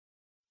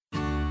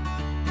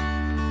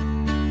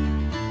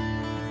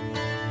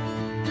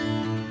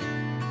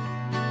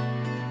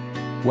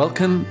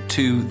Welcome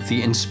to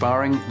the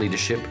Inspiring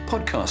Leadership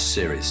podcast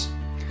series.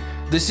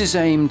 This is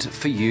aimed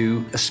for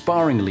you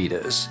aspiring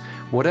leaders,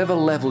 whatever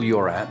level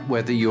you're at,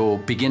 whether you're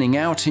beginning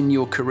out in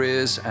your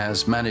careers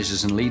as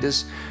managers and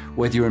leaders,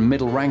 whether you're in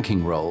middle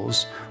ranking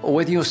roles, or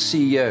whether you're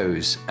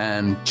CEOs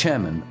and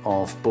chairmen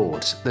of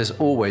boards. There's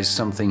always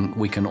something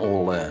we can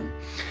all learn.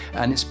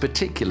 And it's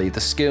particularly the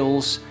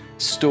skills,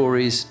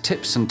 stories,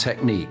 tips and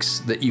techniques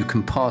that you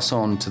can pass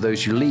on to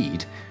those you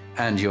lead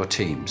and your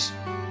teams.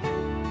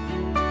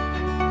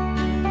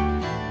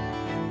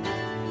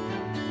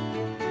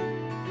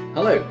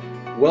 Hello,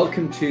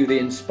 welcome to the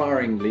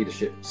Inspiring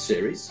Leadership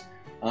series.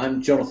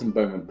 I'm Jonathan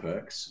Bowman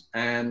Perks,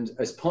 and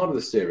as part of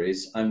the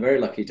series, I'm very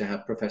lucky to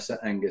have Professor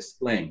Angus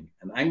Laing.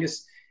 And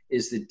Angus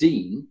is the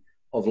Dean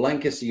of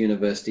Lancaster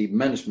University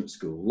Management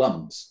School,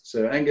 LUMS.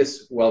 So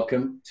Angus,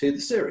 welcome to the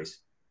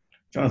series.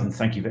 Jonathan,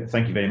 thank you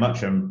very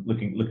much. I'm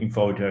looking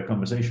forward to our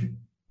conversation.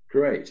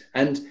 Great.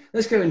 And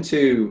let's go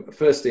into,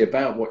 firstly,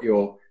 about what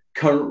your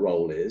current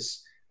role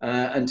is.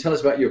 And tell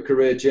us about your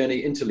career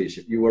journey into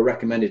leadership. You were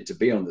recommended to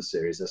be on the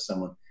series as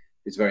someone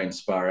who's very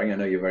inspiring. I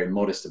know you're very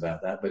modest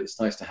about that, but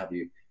it's nice to have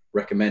you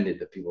recommended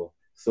that people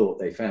thought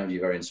they found you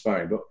very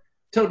inspiring. But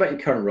tell about your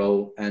current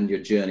role and your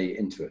journey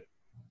into it.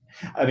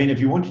 I mean,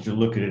 if you wanted to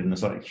look at it in a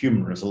sort of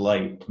humorous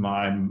light,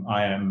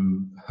 I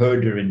am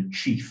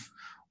herder-in-chief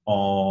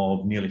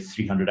of nearly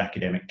 300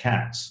 academic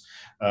cats.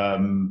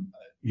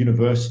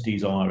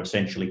 Universities are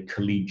essentially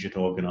collegiate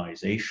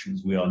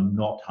organizations. We are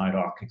not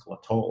hierarchical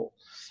at all.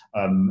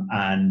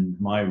 And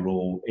my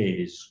role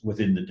is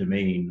within the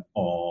domain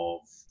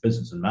of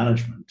business and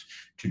management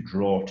to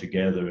draw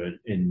together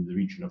in the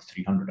region of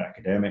 300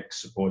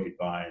 academics, supported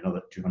by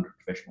another 200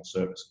 professional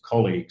service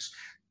colleagues,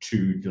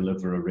 to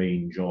deliver a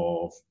range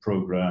of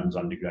programs,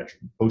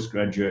 undergraduate and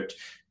postgraduate,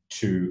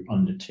 to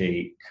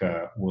undertake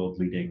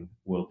world-leading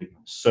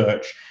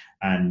research,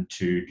 and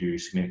to do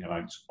significant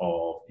amounts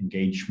of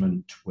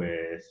engagement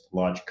with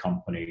large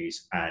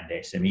companies and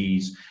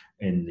SMEs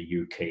in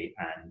the UK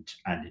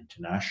and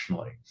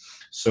internationally.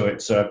 So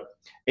it's a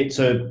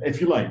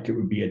if you like, it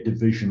would be a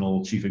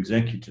divisional chief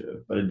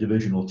executive, but a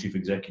divisional chief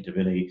executive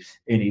in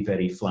a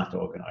very flat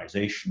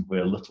organisation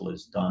where little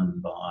is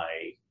done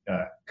by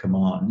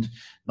command,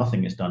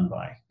 nothing is done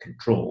by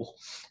control,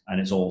 and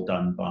it's all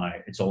done by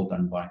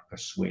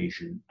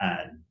persuasion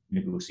and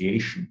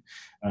negotiation.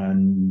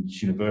 And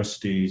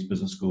universities,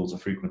 business schools are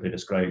frequently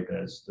described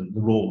as the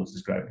role is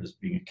described as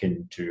being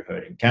akin to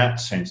herding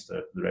cats, hence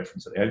the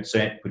reference at the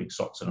outset, putting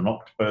socks on an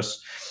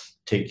octopus.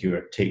 Take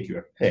your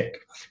pick.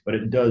 But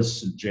it does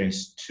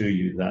suggest to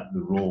you that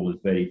the role is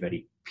very,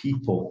 very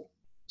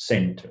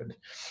people-centered.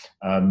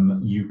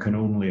 You can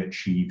only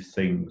achieve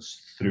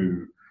things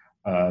through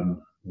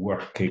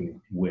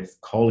working with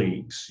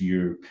colleagues.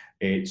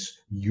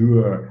 It's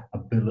your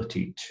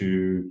ability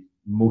to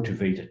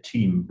motivate a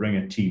team, bring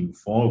a team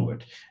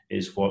forward,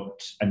 is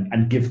what,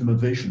 and give them a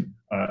vision,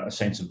 a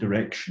sense of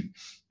direction,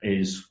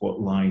 is what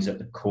lies at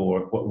the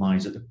core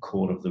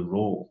of the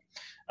role.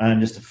 And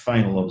just a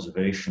final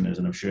observation is,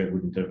 and I'm sure it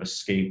wouldn't have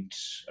escaped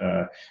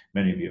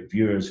many of your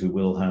viewers who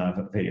will have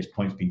at various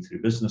points been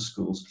through business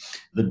schools,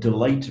 the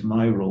delight of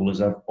my role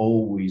is I've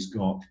always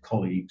got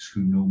colleagues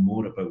who know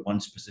more about one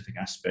specific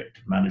aspect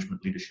of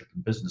management, leadership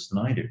and business than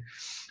I do.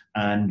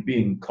 And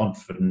being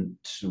confident,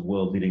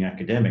 world-leading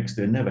academics,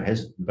 they're never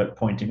hesitant about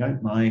pointing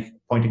out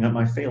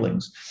my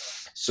failings.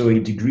 So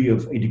a degree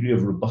of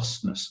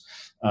robustness,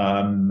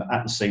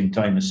 at the same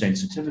time as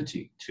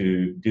sensitivity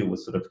to deal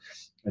with sort of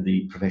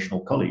the professional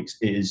colleagues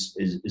is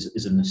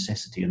a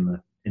necessity in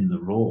the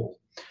role.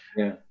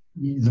 Yeah.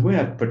 The way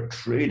I've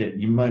portrayed it,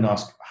 you might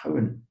ask, how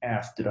on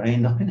earth did I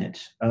end up in it?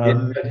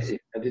 How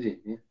did it?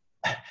 Yeah.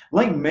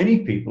 Like many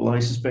people, I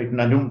suspect,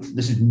 and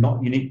this is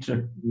not unique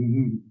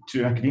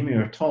to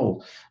academia at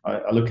all.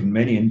 I look in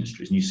many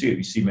industries, and you see it.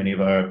 You see many of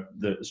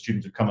the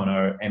students who come on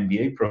our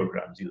MBA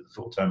programs, either the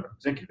full-time or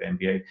executive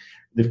MBA.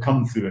 They've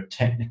come through a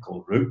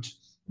technical route.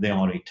 They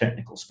are a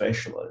technical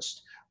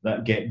specialist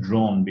that get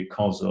drawn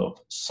because of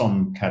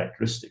some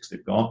characteristics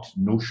they've got,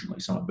 notionally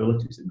some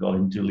abilities they've got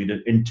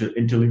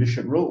into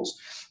leadership roles.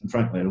 And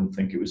frankly, I don't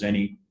think it was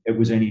any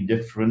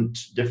different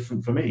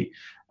for me.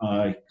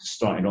 I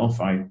started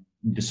off. I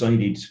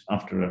decided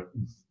after a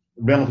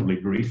relatively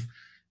brief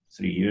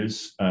 3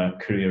 years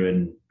career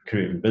in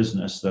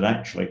business that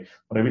actually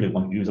what I really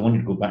wanted to do is I wanted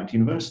to go back to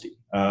university,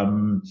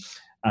 and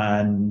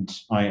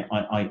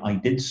I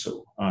did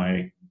so.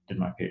 I did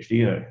my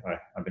PhD.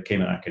 I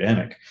became an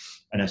academic.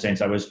 In a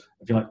sense, I was,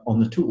 if you like, on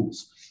the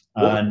tools.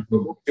 And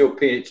your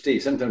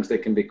PhD, sometimes they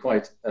can be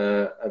quite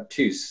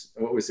obtuse.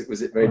 What was it?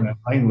 Was it very?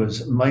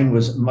 Mine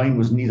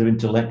was neither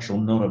intellectual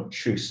nor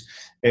obtuse.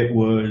 It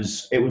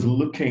was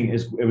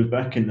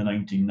back in the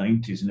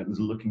 1990s, and it was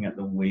looking at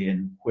the way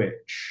in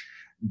which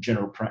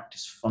general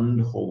practice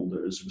fund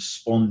holders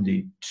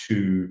responded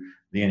to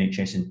the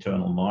NHS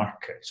internal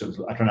market. So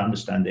I trying to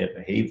understand their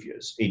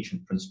behaviours,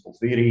 agent principle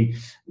theory,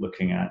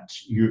 looking at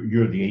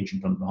you're the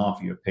agent on behalf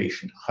of your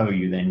patient, how are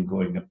you then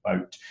going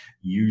about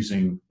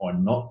using or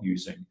not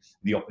using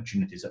the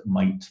opportunities that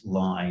might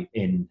lie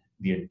in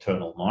the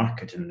internal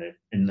market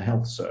in the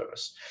health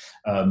service.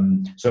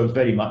 So it was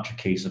very much a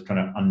case of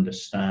trying to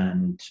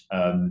understand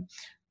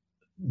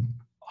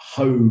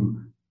how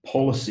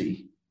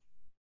policy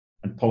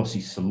and policy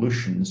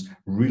solutions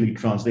really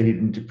translated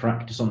into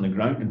practice on the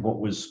ground and what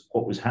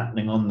was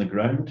happening on the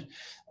ground.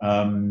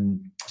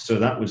 So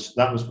that was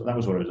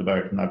what it was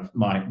about. And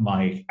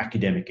my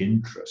academic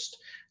interest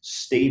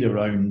stayed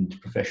around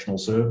professional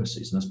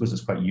services, and I suppose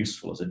it's quite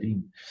useful as a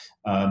dean.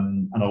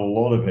 And a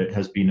lot of it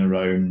has been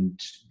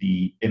around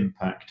the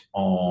impact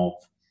of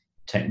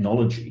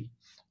technology.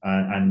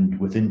 And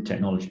within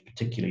technology,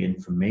 particularly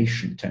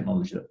information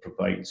technology that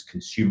provides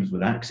consumers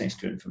with access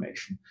to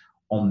information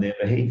on their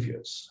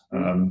behaviours.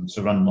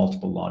 So run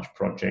multiple large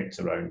projects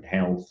around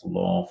health,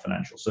 law,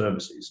 financial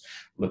services,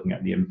 looking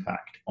at the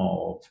impact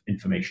of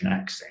information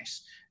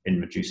access in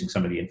reducing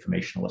some of the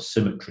informational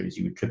asymmetries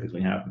you would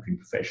typically have between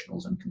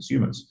professionals and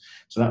consumers.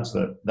 So that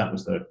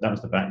was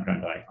the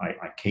background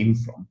I came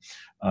from.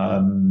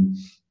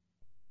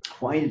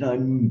 Why did I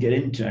get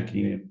into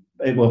academia?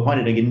 Well, why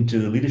did I get into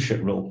the leadership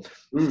role?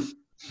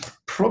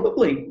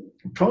 Probably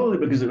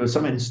because there were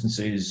some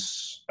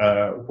instances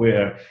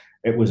where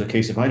it was a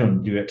case, if I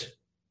don't do it,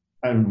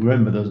 and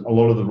remember, there's a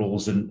lot of the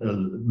roles in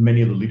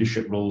many of the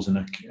leadership roles in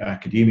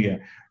academia,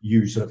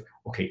 you sort of,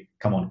 okay,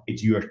 come on,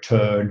 it's your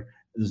turn.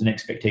 There's an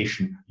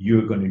expectation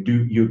you're going to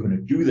do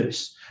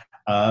this.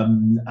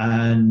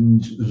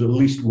 And there's at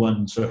least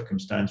one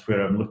circumstance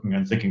where I'm looking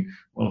and thinking,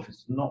 well, if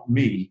it's not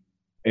me,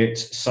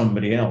 it's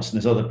somebody else. And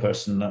this other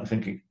person that I'm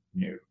thinking,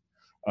 no.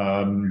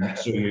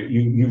 So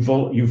you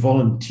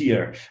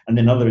volunteer, and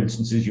in other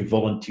instances you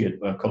volunteer.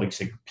 A colleague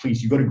saying,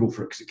 "Please, you've got to go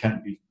for it because it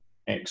can't be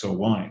X or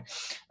Y."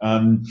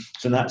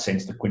 So in that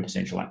sense, the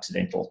quintessential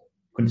accidental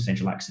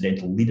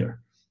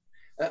leader.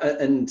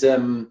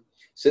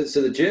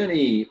 So the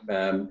journey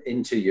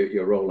into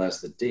your role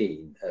as the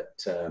dean at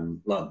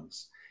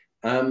Lunds,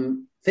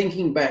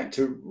 thinking back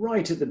to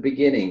right at the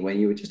beginning when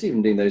you were just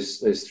even doing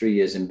those 3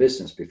 years in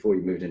business before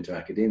you moved into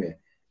academia.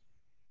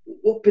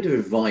 What bit of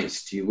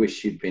advice do you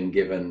wish you'd been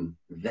given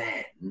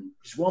then?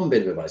 Just one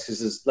bit of advice,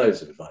 because there's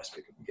loads of advice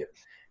people can give.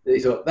 That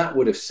you thought that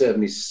would have served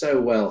me so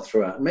well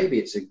throughout. Maybe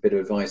it's a bit of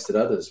advice that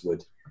others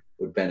would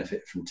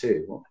benefit from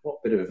too.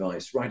 What bit of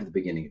advice right at the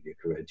beginning of your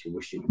career do you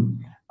wish you?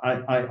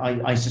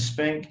 I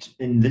suspect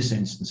in this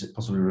instance it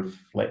possibly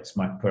reflects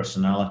my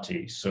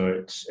personality, so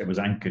it was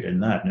anchored in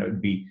that. And it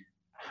would be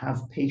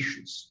have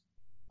patience,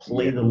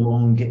 play the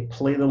long game.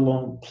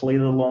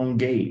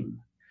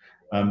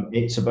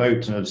 It's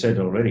about, and I've said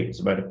already,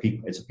 it's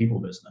a people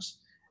business.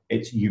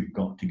 You've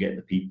got to get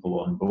the people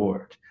on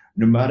board,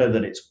 no matter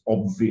that it's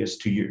obvious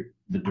to you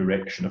the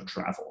direction of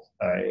travel.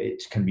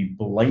 It can be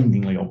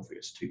blindingly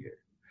obvious to you,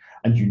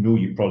 and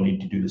you probably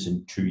need to do this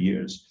in 2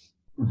 years.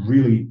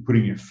 Really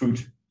putting your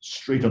foot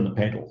straight on the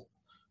pedal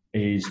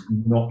is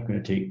not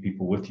going to take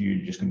people with you.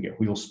 You're just going to get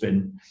wheel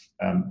spin,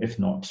 if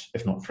not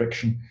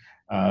friction.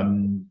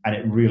 And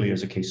it really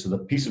is a case. So the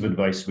piece of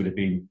advice would have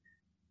been: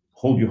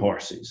 hold your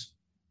horses.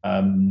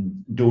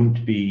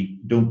 Don't be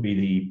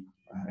the,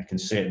 I can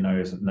say it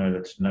now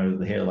that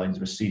the hairline's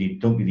receding,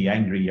 don't be the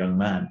angry young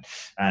man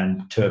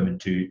and determined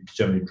to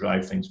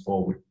drive things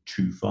forward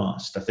too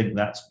fast. I think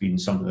that's been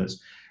something that's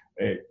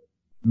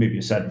maybe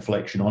a sad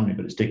reflection on me,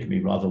 but it's taken me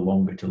rather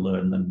longer to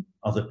learn than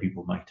other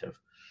people might have.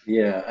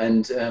 Yeah,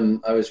 and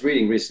I was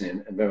reading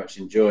recently and very much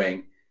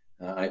enjoying,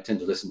 I tend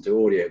to listen to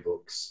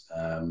audiobooks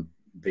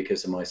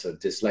because of my sort of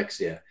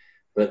dyslexia,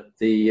 but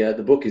the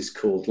book is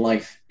called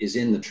Life is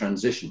in the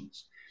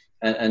Transitions.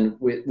 And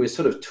we're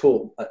sort of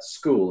taught at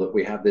school that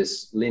we have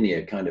this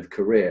linear kind of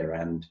career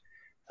and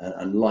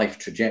life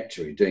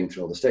trajectory doing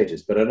through all the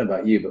stages. But I don't know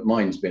about you, but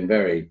mine's been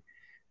very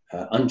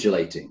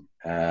undulating,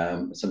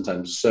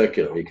 sometimes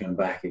circular. You come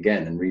back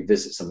again and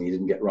revisit something you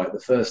didn't get right the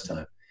first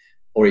time,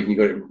 or even you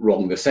got it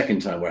wrong the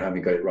second time where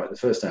having got it right the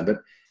first time.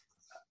 But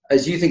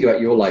as you think about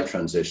your life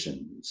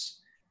transitions,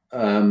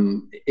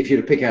 if you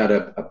were to pick out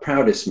a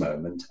proudest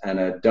moment and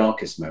a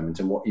darkest moment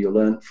and what you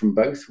learned from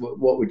both,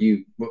 what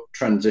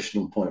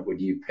transitional point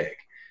would you pick?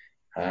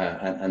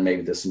 And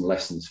maybe there's some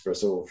lessons for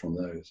us all from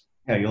those.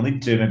 Yeah, you'll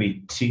need to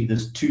maybe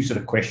there's two sort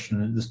of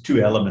questions, there's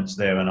two elements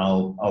there, and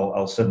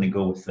I'll certainly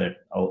go with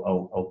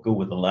I'll go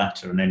with the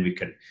latter, and then we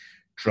can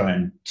try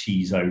and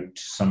tease out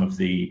some of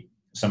the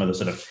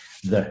sort of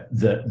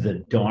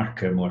the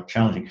darker, more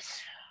challenging.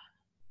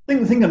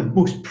 The thing I'm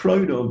most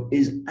proud of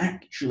is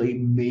actually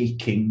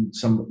making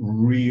some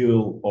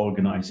real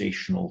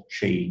organizational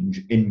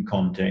change in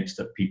contexts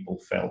that people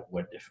felt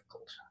were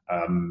difficult.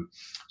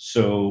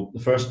 So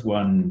the first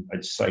one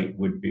I'd cite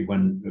would be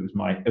when it was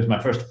my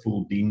first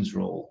full dean's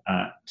role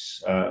at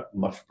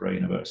Loughborough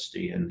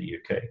University in the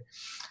UK,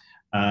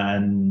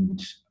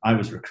 and I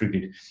was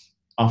recruited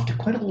after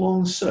quite a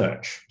long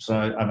search. So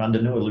I'm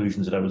under no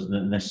illusions that I was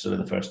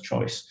necessarily the first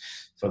choice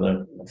for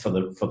the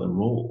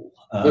role.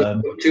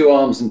 2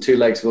 arms and 2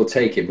 legs will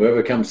take him.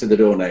 Whoever comes to the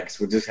door next,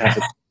 we'll just have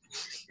to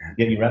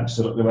get you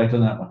absolutely right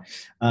on that one.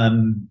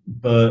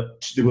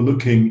 But they were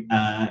looking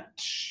at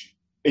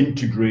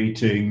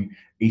integrating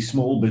a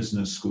small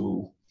business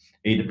school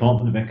a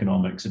Department of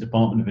Economics, a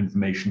Department of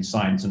Information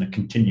Science, and a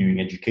continuing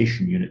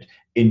education unit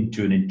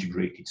into an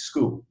integrated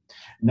school.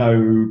 Now,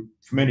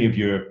 for many of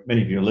your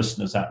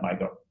listeners, that might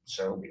go,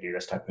 so we do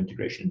this type of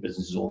integration in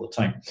businesses all the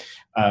time.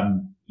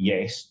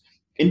 Yes,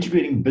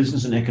 integrating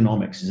business and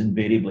economics is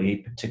invariably a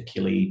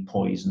particularly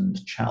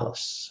poisoned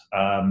chalice.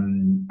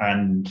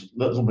 And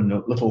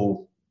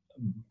little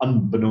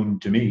unbeknown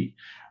to me,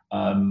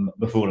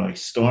 before I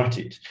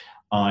started,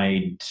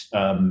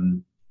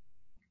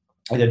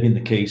 it had been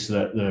the case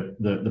that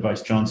the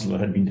Vice Chancellor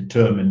had been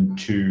determined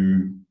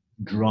to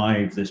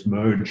drive this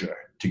merger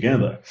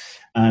together,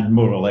 and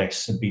more or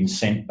less had been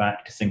sent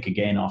back to think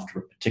again after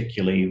a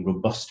particularly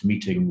robust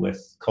meeting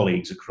with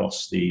colleagues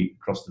across the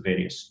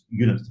various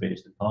units, the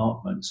various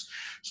departments.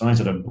 So I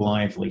sort of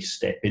blithely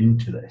step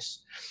into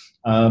this.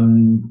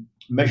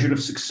 Measure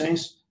of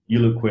success, you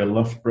look where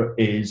Loughborough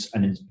is,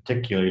 and in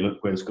particular, you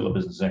look where the School of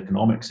Business and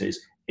Economics is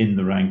in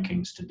the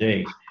rankings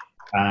today.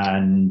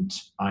 And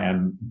I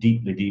am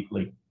deeply,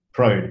 deeply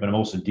proud, but I'm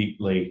also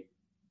deeply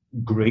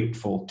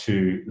grateful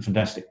to the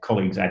fantastic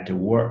colleagues I had to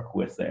work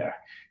with there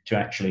to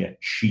actually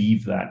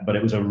achieve that. But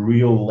it was a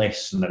real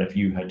lesson that if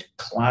you had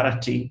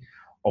clarity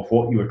of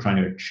what you were trying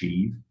to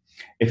achieve,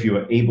 if you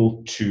were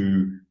able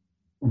to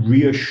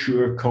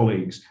reassure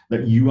colleagues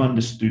that you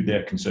understood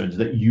their concerns,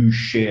 that you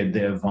shared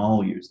their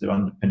values, their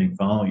underpinning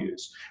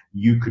values,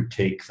 you could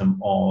take them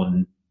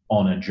on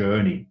a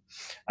journey.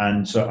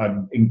 And so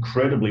I'm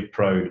incredibly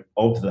proud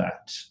of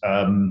that.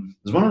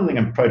 There's one other thing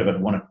I'm proud of I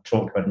want to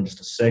talk about in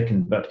just a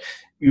second, but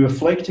you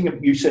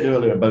said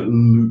earlier about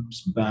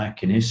loops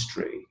back in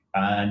history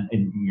and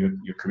in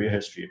your career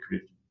history, your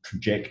career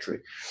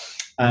trajectory.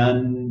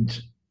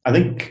 And I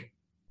think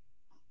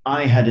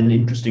I had an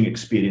interesting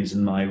experience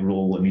in my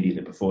role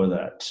immediately before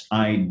that.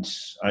 I'd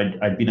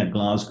been at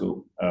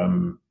Glasgow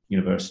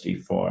University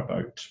for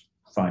about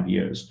 5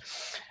 years.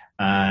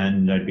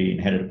 And I'd been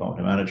head of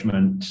department of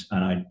management,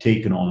 and I'd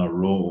taken on a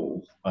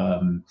role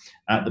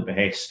at the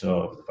behest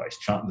of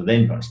the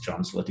then Vice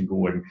Chancellor to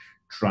go and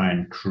try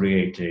and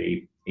create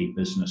a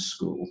business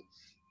school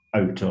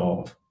out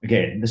of,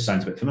 again, this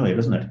sounds a bit familiar,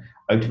 doesn't it?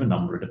 Out of a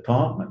number of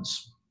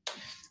departments.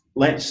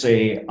 Let's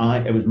say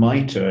it was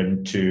my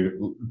turn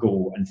to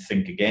go and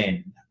think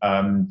again,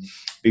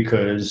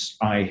 because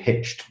I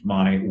hitched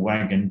my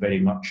wagon very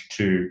much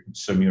to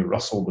Sir Muir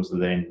Russell, was the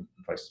then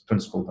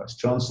Principal Vice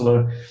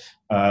Chancellor.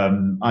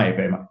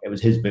 It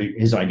was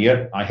his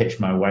idea. I hitched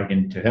my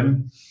wagon to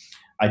him.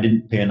 I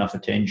didn't pay enough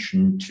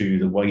attention to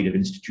the wider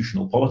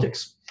institutional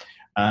politics,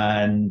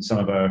 and some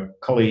of our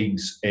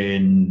colleagues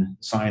in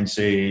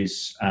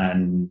sciences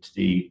and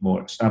the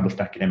more established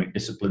academic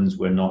disciplines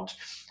were not,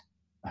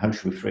 how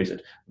should we phrase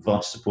it,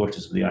 vast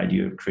supporters of the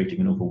idea of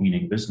creating an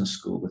overweening business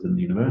school within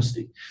the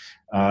university.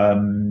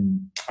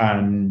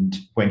 And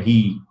when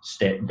he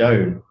stepped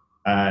down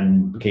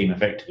and became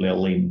effectively a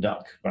lame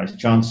duck Vice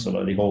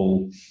Chancellor, the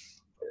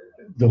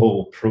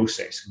whole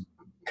process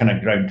kind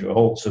of ground to a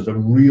halt. So there's a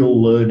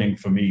real learning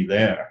for me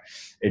there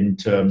in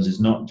terms, it's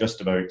not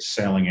just about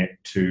selling it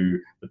to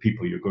the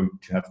people you're going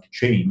to have to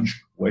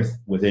change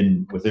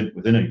within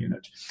a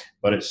unit,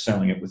 but it's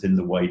selling it within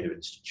the wider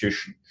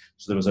institution.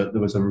 So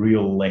there was a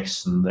real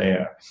lesson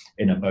there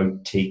in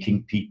about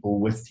taking people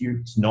with you.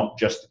 It's not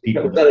just the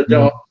people. Was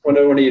that one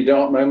of your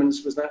dark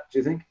moments? Was that? Do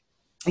you think?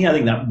 Yeah, I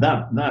think that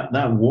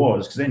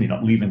was, because I ended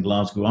up leaving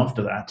Glasgow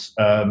after that.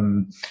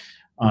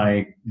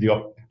 The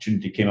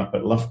opportunity came up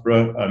at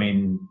Loughborough. I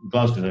mean,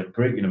 Glasgow's a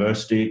great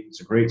university. It's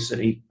a great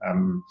city.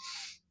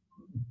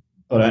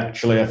 But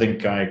actually, I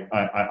think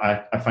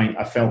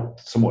I felt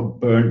somewhat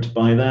burnt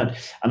by that.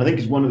 And I think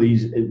it's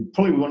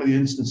probably one of these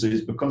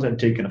instances, because I'd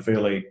taken a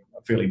fairly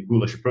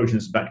bullish approach, and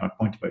this is back to my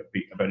point about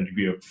a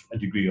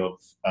degree of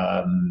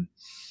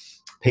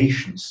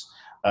patience.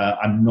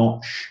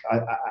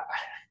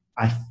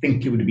 I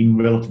think it would have been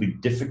relatively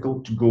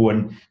difficult to go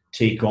and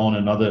take on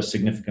another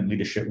significant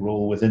leadership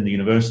role within the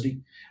university.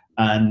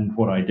 And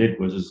what I did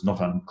was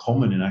not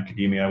uncommon in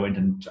academia. I went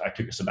and I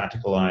took a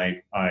sabbatical.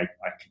 I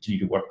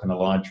continued to work on a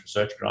large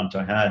research grant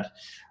I had,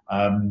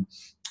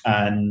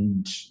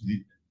 and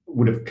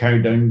would have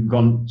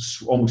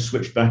almost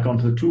switched back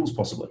onto the tools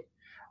possibly,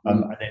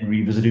 and then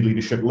revisited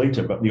leadership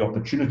later. But the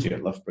opportunity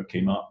at Loughborough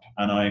came up,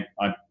 and I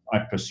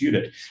pursued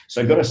it.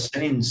 So I got a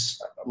sense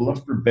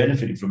Loughborough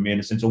benefited from me in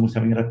a sense, almost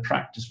having had a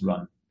practice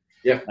run.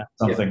 Yeah,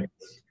 something,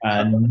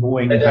 and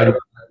knowing no doubt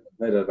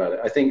about it.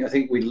 I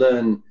think we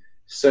learn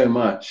so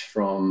much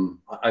from.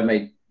 I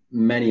made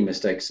many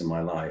mistakes in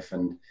my life,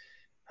 and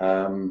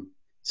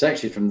it's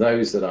actually from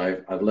those that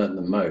I've learned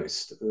the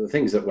most. The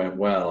things that went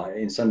well,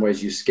 in some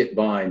ways, you skip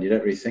by and you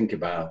don't really think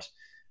about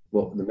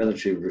what the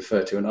military would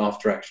refer to an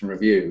after-action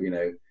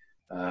review,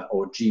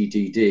 or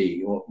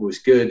GDD. What was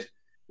good,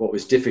 what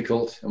was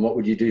difficult, and what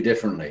would you do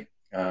differently?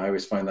 I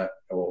always find that,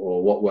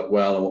 or what worked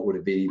well and what would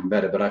have been even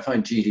better. But I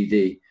find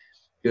GDD,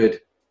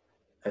 good,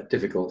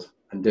 difficult,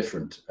 and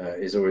different,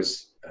 is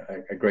always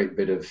a great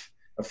bit of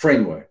a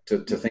framework to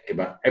think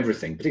about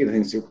everything, particularly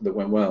things that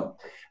went well.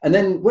 And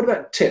then what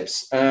about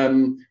tips?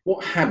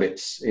 What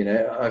habits?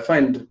 I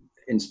find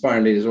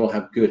inspiring leaders all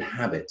have good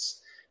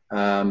habits.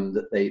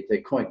 that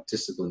they're quite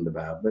disciplined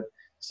about. But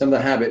some of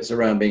the habits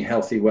around being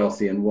healthy,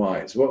 wealthy, and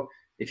wise. What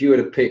if you were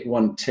to pick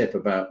one tip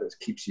about that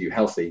keeps you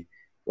healthy,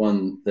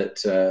 one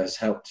that has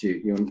helped you?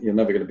 You're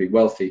never going to be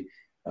wealthy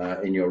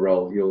in your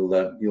role.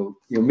 You'll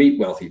meet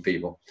wealthy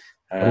people.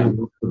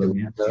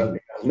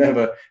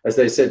 Never, as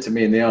they said to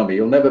me in the army,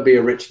 you'll never be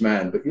a rich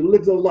man, but you'll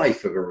live the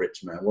life of a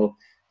rich man. Well,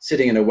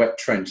 sitting in a wet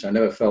trench, I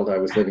never felt I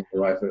was living the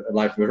life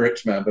of a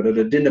rich man, but at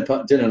a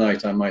dinner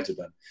night, I might have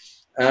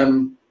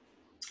done.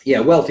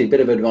 Wealthy, bit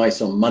of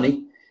advice on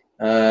money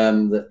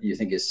that you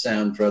think is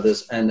sound for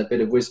others, and a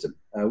bit of wisdom.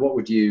 What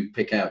would you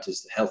pick out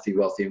as healthy,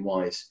 wealthy, and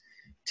wise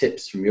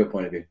tips from your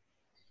point of view?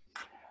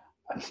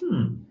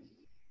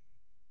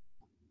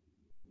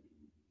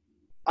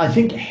 I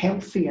think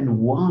healthy and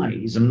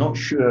wise. I'm not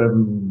sure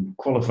I'm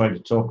qualified to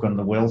talk on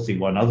the wealthy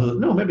one.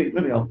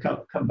 Maybe I'll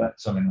come back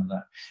to something on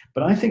that.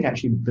 But I think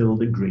actually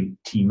build a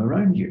great team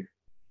around you.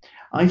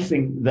 I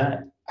think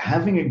that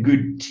having a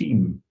good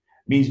team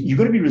means you've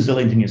got to be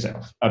resilient in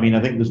yourself. I mean,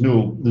 I think there's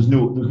no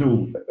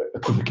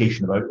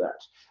equivocation about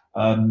that.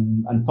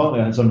 And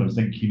partly I sometimes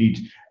think you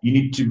need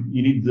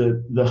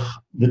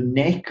the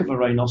neck of a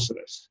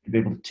rhinoceros to be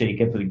able to take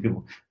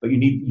everything, but you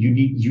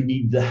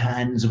need the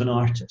hands of an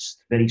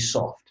artist, very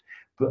soft,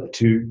 but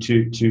to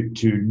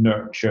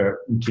nurture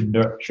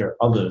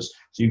others.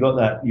 So you've got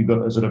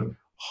a sort of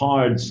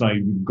hard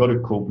side. You've got to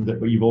cope with it,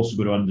 but you've also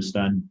got to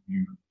understand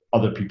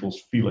other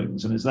people's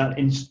feelings, and is that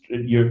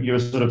you're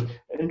sort of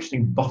an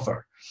interesting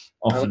buffer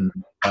often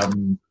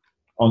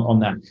on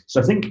that.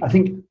 So I think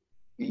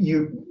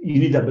you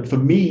need that, but for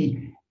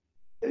me,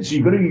 so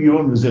you've got to do your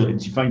own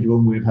resilience. You find your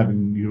own way of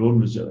having your own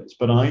resilience.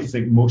 But I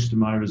think most of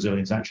my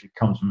resilience actually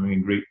comes from having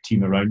a great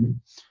team around me,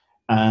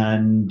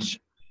 and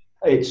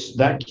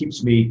that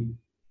keeps me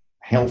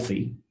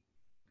healthy.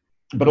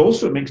 But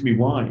also it makes me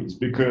wise,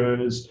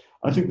 because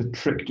I think the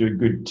trick to a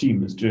good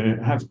team is to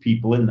have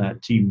people in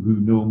that team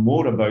who know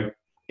more about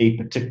a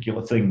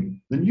particular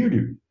thing than you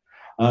do,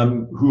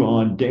 who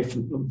are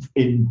definitely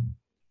in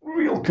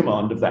real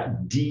command of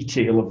that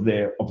detail of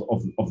their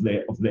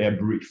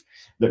brief,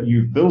 that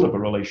you've built up a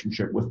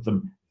relationship with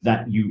them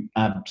that you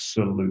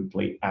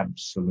absolutely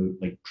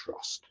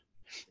trust.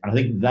 And I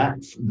think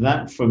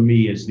that for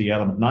me is the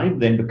element. And I've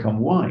then become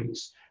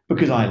wise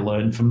because I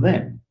learn from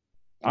them.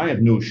 I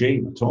have no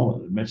shame at all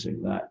in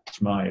admitting that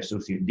my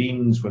associate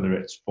deans, whether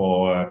it's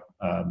for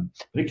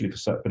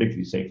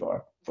particularly say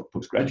for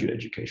postgraduate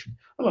education,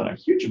 I learn a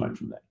huge amount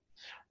from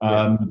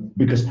them,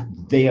 because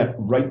they are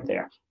right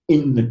there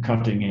in the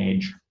cutting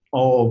edge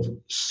of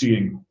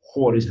seeing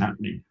what is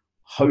happening,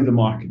 how the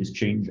market is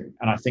changing.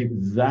 And I think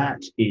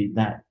that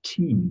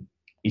team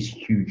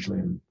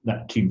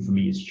for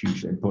me is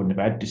hugely important. If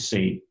I had to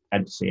say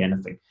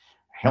anything,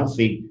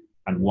 healthy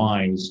and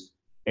wise,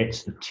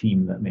 it's the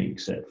team that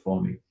makes it for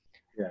me.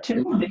 Yeah.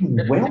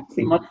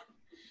 Wealthy.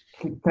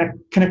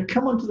 Can I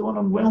come on to the one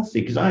on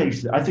wealthy? Because I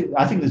think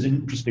there's an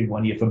interesting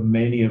one here for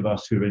many of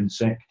us who are in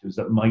sectors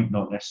that might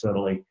not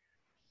necessarily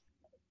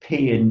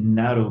pay in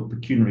narrow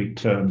pecuniary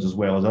terms as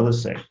well as other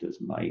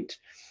sectors might.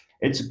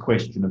 It's a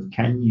question of,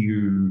 can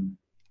you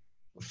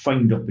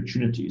find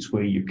opportunities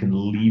where you can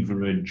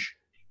leverage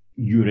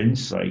your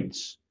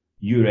insights,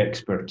 your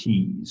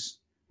expertise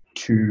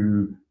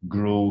to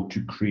grow,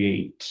 to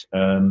create,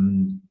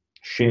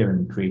 share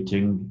in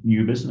creating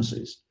new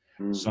businesses.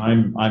 So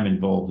I'm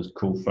involved as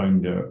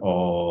co-founder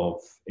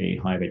of a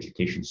higher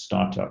education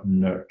startup,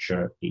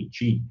 Nurture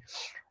HE,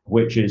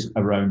 which is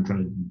around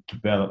trying to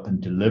develop and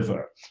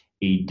deliver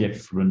a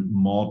different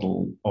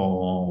model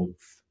of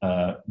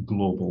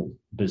global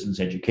business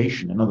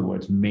education. In other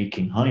words,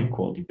 making high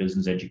quality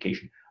business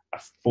education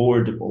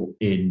affordable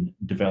in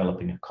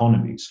developing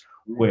economies,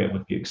 where,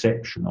 with the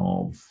exception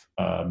of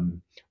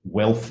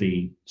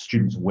wealthy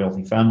students,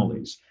 wealthy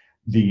families,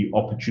 the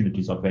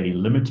opportunities are very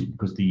limited,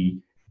 because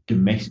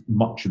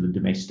much of the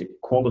domestic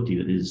quality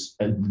that is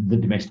the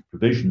domestic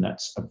provision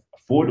that's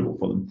affordable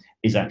for them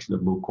is actually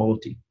of low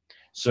quality.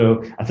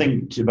 So I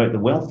think about the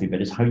wealthy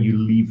bit is how you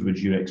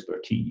leverage your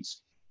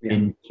expertise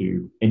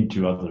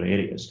into other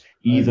areas,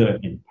 either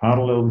in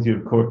parallel with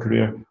your core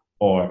career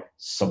or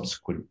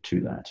subsequent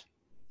to that.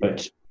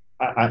 But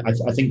I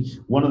think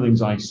one of the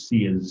things I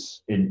see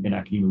is in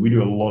academia, we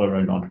do a lot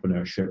around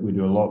entrepreneurship. We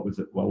do a lot with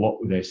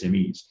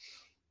SMEs,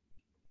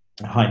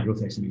 high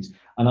growth SMEs,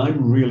 and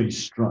I'm really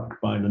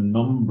struck by the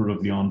number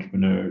of the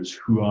entrepreneurs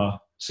who are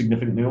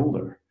significantly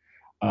older.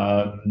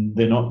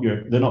 They're not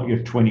your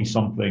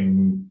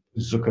 20-something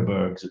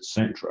Zuckerbergs,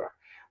 etc.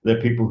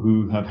 They're people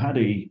who have had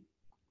a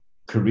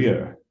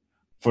career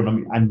for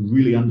them and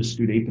really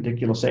understood a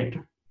particular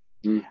sector,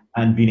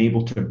 and been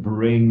able to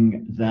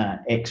bring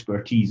that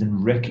expertise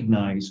and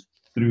recognize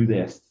through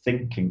their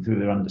thinking, through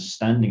their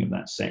understanding of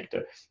that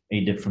sector,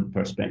 a different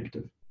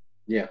perspective.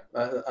 Yeah,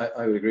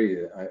 I would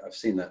agree. I've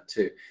seen that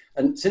too.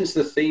 And since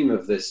the theme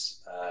of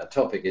this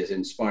topic is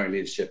inspiring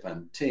leadership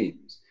and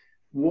teams,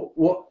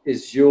 what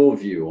is your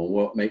view on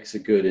what makes a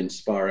good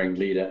inspiring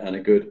leader and a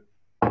good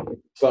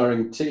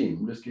inspiring team?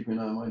 I'm just keeping an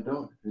eye on my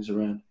dog who's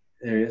around.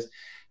 There he is.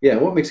 Yeah,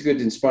 what makes a good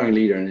inspiring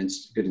leader and a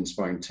good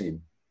inspiring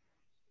team?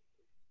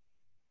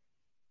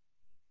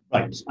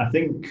 Right. I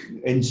think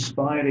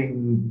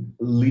inspiring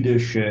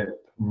leadership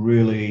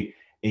really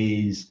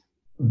is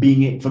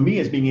for me,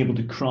 it's being able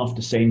to craft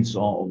a sense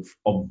of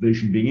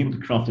vision, being able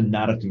to craft a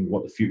narrative of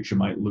what the future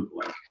might look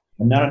like.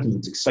 A narrative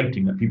that's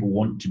exciting, that people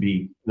want to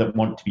be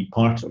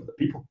part of, that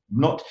people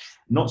not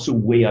so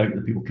way out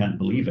that people can't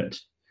believe it.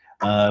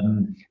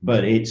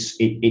 But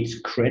it's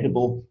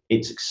credible,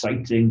 it's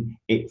exciting,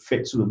 it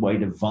fits with the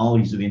wider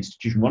values of the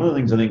institution. One of the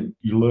things I think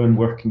you learn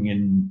working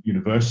in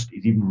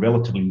universities, even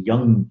relatively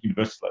young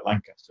universities like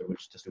Lancaster,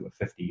 which is just over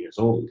 50 years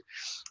old,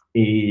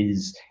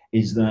 is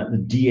that the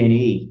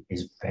DNA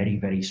is very,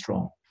 very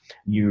strong.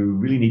 You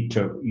really need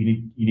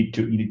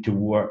to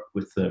work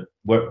with the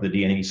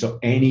DNA. So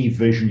any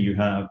vision you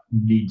have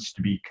needs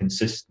to be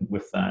consistent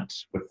with that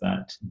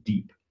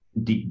deep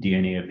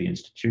DNA of the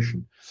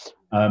institution.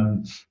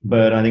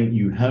 But I think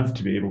you have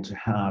to be able to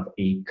have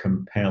a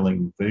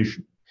compelling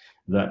vision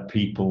that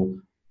people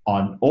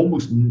are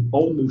almost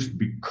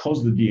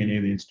because the DNA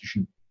of the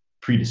institution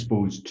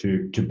predisposed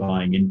to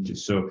buying into.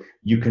 So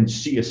you can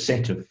see a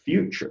set of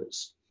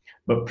futures,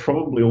 but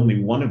probably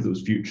only one of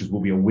those futures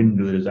will be a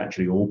window that is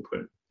actually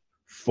open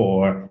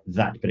for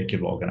that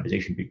particular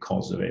organization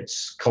because of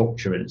its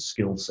culture and its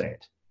skill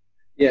set.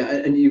 Yeah,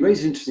 and you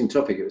raised an interesting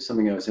topic. It was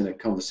something I was in a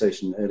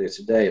conversation earlier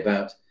today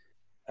about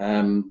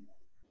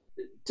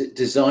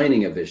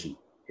designing a vision,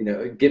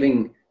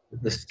 giving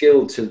the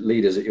skill to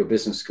leaders at your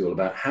business school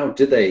about how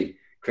do they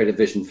create a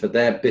vision for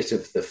their bit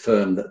of the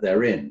firm that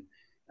they're in.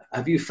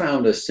 Have you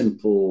found a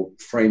simple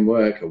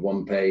framework, a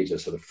one page, a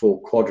sort of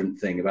 4-quadrant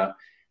thing about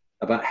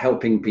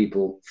helping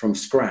people from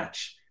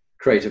scratch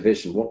create a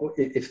vision? What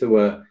if there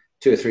were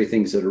 2 or 3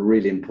 things that are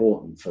really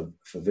important for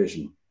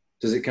vision?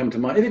 Does it come to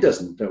mind? If it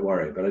doesn't, don't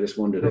worry. But I just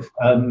wondered if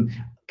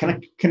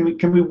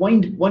can we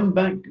wind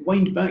back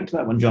to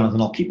that one,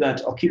 Jonathan? I'll keep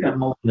that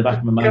in the back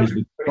of my mind as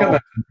we go.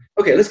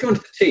 Okay, let's go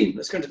into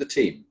the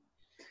team.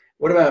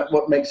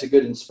 What makes a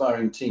good,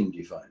 inspiring team, do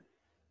you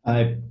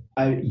find?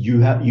 You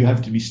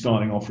have to be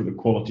starting off with the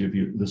quality of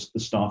the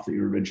staff that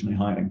you're originally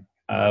hiring,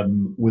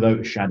 without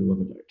a shadow of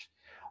a doubt,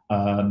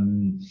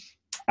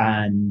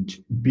 and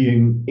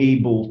being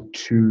able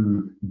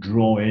to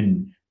draw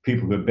in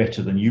people who are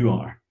better than you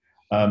are,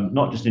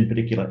 not just in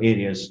particular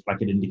areas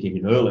like I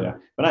indicated earlier,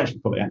 but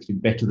probably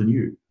better than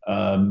you,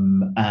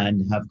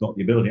 and have got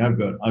the ability. I've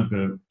got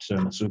an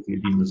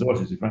associate dean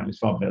resources who frankly is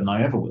far better than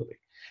I ever will be.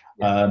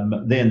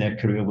 They in their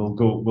career will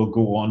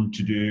go on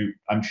to do,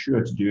 I'm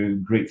sure, to do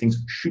great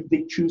things should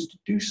they choose to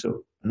do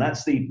so. And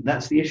that's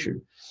the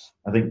issue.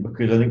 I think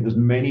because there's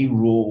many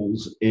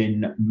roles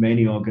in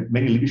many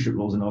leadership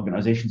roles in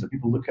organizations that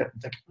people look at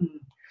and think,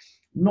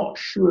 not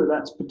sure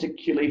that's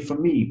particularly for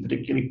me,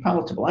 particularly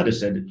palatable. I'd have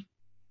said,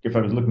 if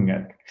I'd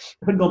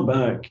gone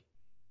back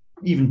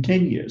even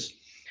 10 years,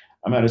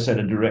 I might have said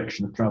a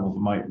direction of travel for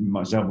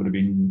myself would have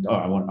been,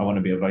 I want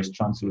to be a vice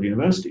chancellor of the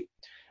university.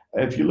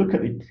 If you look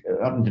at the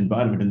current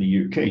environment in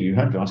the UK, you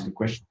have to ask a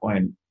question: why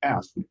on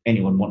earth would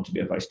anyone want to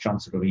be a vice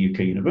chancellor of a UK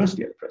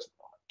university at the present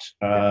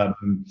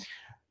moment?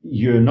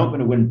 You're not going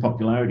to win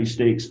popularity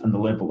stakes, and the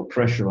level of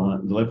pressure on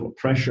it. The level of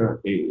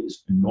pressure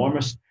is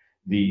enormous.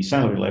 The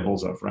salary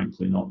levels are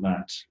frankly not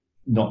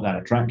that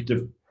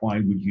attractive. Why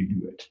would you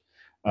do it?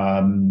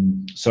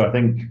 So I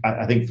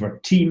think for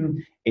a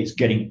team, it's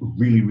getting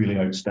really, really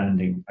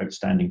outstanding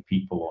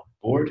people on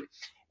board.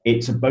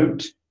 It's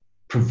about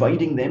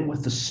providing them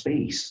with the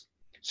space.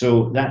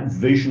 So that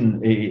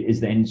vision is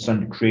then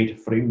starting to create a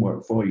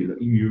framework for you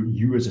that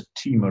you as a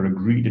team are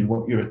agreed in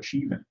what you're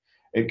achieving.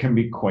 It can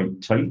be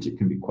quite tight, it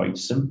can be quite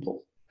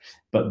simple,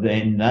 but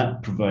then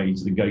that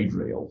provides the guide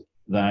rail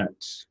that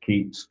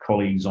keeps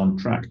colleagues on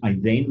track. I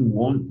then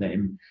want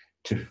them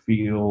to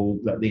feel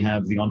that they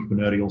have the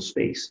entrepreneurial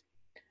space,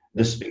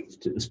 the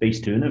space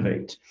to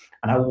innovate,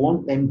 and I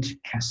want them to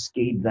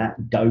cascade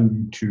that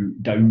down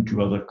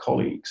to other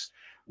colleagues.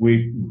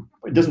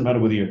 It doesn't matter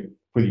whether you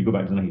go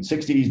back to the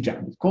 1960s,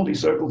 Japanese quality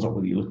circles, or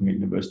whether you're looking at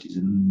universities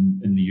in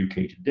the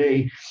UK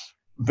today.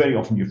 Very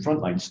often, your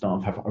frontline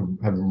staff have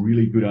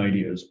really good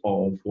ideas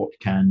of what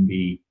can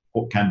be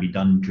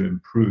done to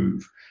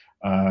improve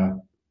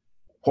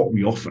what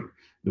we offer,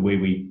 the way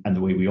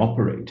we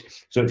operate.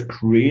 So it's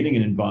creating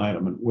an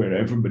environment where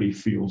everybody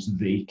feels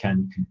they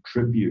can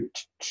contribute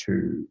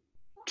to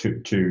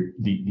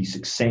the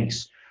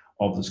success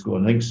of the school.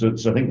 And I think so.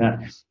 I think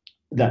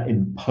that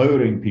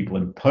empowering people,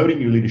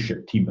 empowering your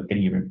leadership team, but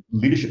getting your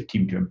leadership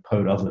team to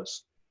empower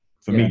others,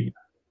 for me,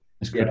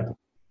 is critical.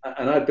 Yeah.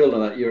 And I build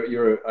on that.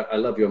 I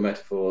love your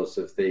metaphors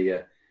of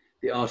the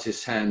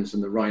artist's hands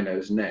and the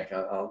rhino's neck.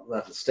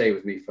 That'll stay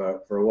with me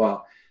for a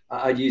while.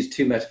 I'd use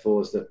 2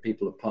 metaphors that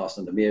people have passed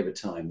on to me over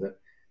time,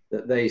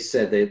 that they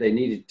said they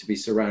needed to be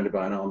surrounded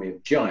by an army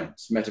of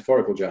giants,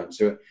 metaphorical giants,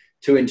 who are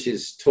 2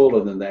 inches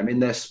taller than them in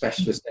their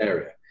specialist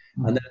area.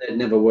 And then they'd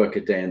never work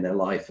a day in their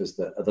life as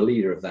the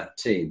leader of that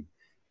team.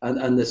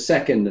 And the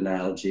second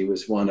analogy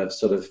was one of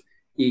sort of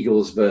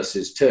eagles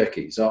versus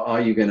turkeys. Are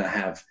you going to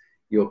have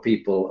your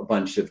people, a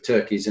bunch of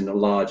turkeys in a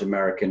large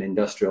American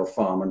industrial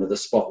farm under the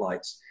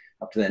spotlights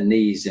up to their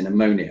knees in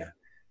ammonia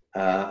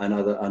and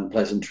other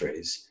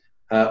unpleasantries?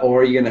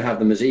 or are you going to have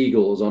them as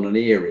eagles on an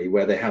eyrie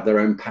where they have their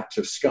own patch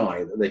of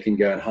sky that they can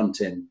go and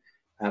hunt in,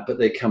 but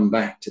they come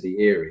back to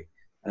the eyrie?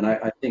 And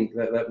I think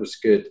that was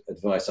good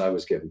advice I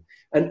was given.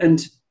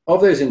 And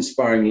of those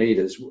inspiring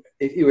leaders,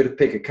 if you were to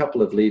pick a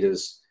couple of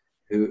leaders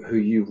who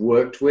you've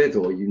worked with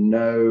or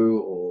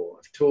or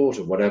have taught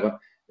or whatever,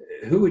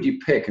 who would you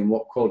pick and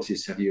what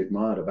qualities have you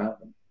admired about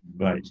them?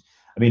 Right.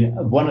 I mean,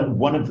 one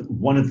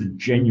of the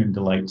genuine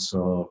delights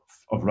of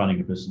running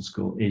a business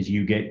school is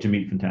you get to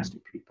meet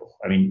fantastic people.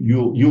 I mean,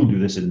 you'll do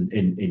this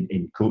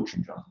in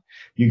coaching, John.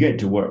 You get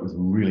to work with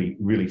really,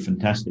 really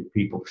fantastic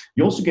people.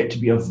 You also get to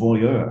be a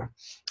voyeur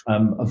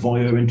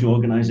into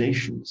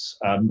organizations,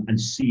 and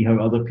see how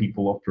other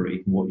people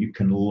operate and what you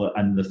can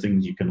and the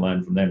things you can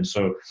learn from them.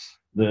 So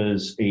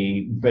there's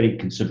a very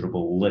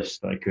considerable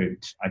list I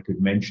could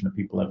mention of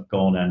people I've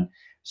gone and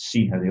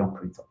seen how they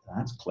operate.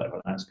 That's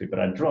clever, that's good. But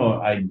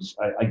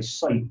I'd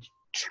cite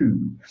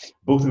two.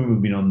 Both of them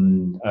have been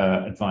on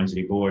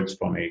advisory boards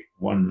for me,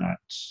 one at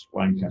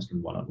Lancaster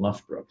and one at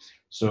Loughborough.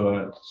 So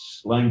at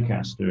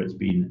Lancaster, it's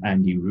been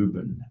Andy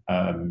Rubin,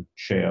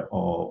 chair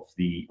of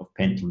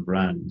Pentland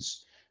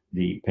Brands,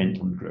 the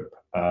Pentland Group,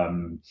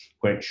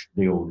 which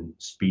they own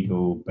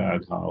Speedo,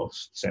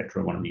 Berghaus,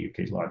 etc., one of the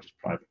UK's largest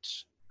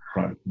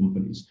private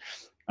companies.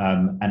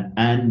 And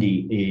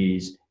Andy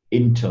is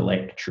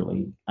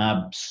intellectually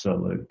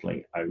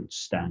absolutely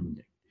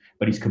outstanding,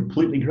 but he's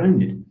completely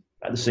grounded.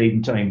 At the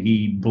same time,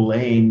 he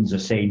blends a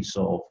sense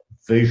of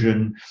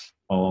vision,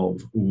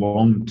 of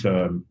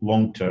long-term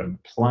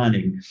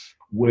planning,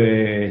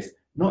 with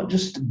not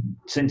just a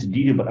sense of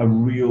detail, but a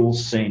real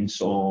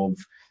sense of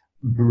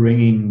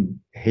bringing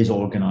his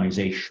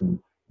organization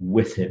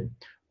with him,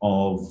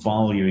 of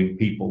valuing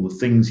people. The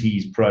things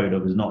he's proud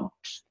of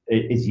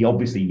is he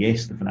obviously,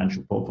 yes, the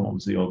financial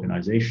performance of the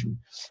organization,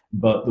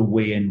 but the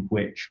way in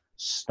which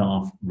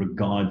staff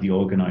regard the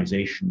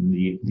organization,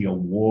 the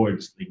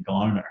awards they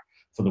garner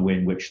for the way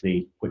in which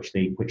they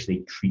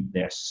treat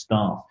their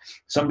staff.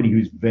 Somebody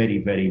who's very,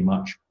 very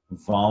much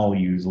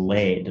values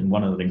led. And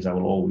one of the things I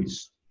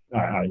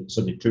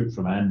certainly took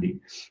from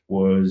Andy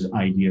was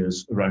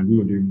ideas around, we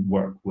were doing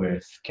work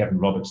with Kevin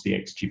Roberts, the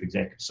ex-chief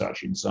executive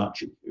of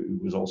Saatchi, who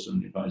was also in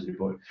the advisory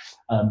board.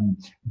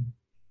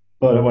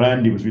 But what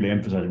Andy was really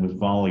emphasizing was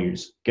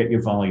values. Get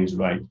your values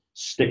right,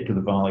 stick to the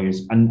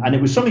values. And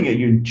it was something that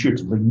you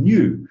intuitively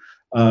knew.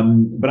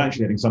 But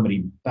actually having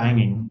somebody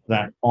banging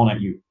that on at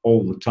you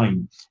all the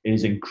time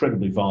is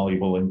incredibly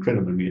valuable,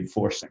 incredibly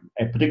reinforcing,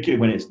 and particularly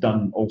when it's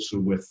done also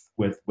with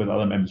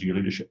other members of your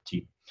leadership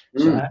team.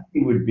 So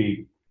Andy would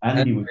be...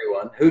 Who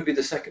would be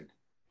the second?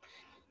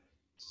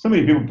 So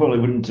many people probably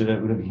would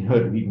have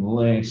heard of even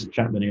less. A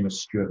chap by the name of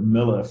Stuart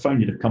Miller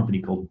founded a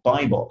company called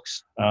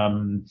Buybox.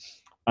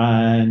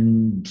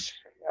 And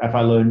if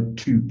I learned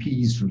 2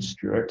 P's from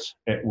Stuart,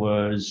 it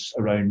was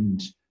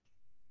around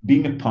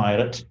being a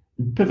pirate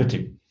and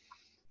pivoting.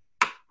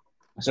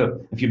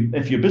 So if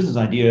your business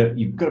idea,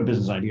 you've got a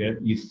business idea,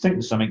 you think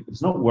of something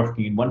that's not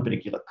working in one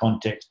particular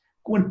context,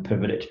 go and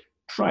pivot it,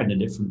 try it in a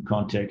different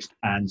context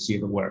and see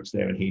if it works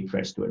there. And hey,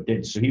 presto, it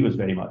did. So he was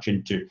very much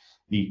into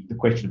the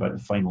question about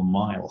the final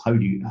mile. How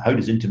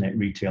does internet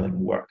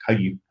retailing work? How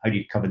do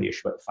you cover the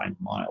issue about the final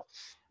mile?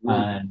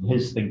 And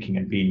his thinking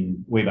had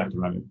been way back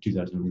around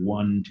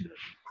 2001,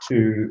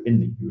 2002 in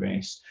the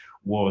US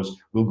was,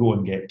 we'll go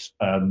and get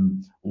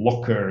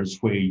lockers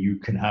where you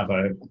can have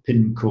a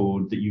PIN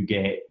code that you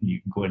get, and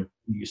you can go and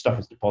your stuff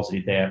is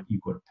deposited there, you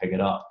go and pick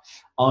it up.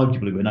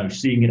 Arguably, we're now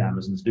seeing it,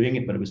 Amazon's doing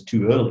it, but it was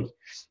too early.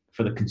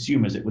 For the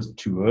consumers, it was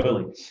too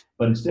early.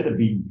 But instead of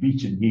being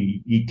beaten,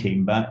 he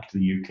came back to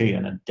the UK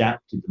and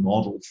adapted the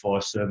model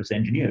for service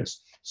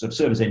engineers. So if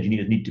service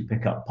engineers need to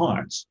pick up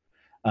parts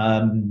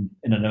in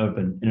an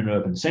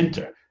urban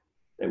centre,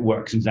 it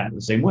works exactly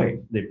the same way.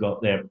 They've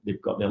got their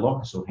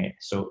locker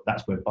so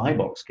that's where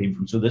Buybox came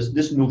from. So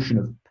this notion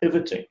of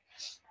pivoting,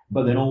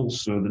 but then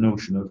also the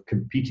notion of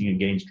competing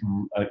against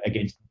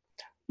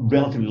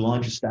relatively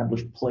large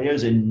established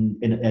players in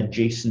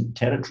adjacent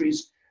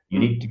territories. You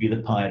need to be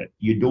the pirate.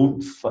 You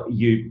don't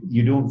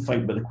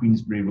fight by the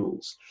Queensberry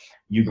rules.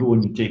 You go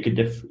and take a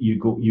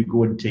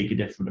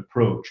different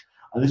approach.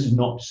 And this is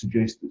not to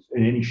suggest that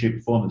in any shape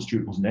or form that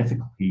Stuart wasn't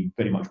ethical. He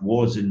very much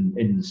was and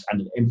an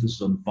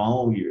emphasis on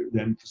value,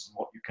 the emphasis on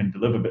what you can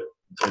deliver, but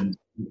in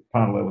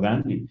parallel with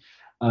Andy.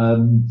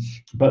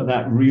 But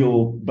that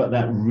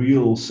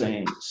real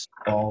sense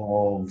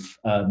of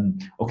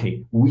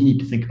okay, we need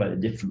to think about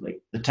it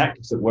differently. The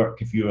tactics that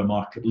work if you're a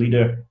market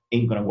leader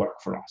ain't going to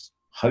work for us.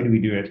 How do we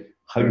do it?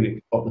 How do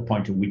we spot the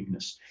point of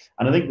weakness?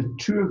 And I think the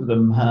two of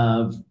them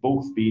have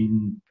both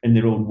been, in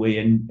their own way,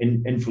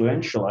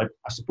 influential. I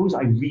suppose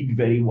I read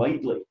very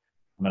widely.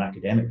 I'm an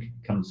academic,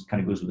 kind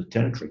of goes with the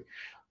territory.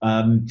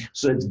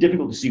 So it's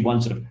difficult to see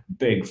one sort of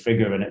big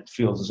figure, and it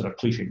feels a sort of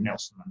cliche,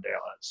 Nelson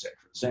Mandela, etc.,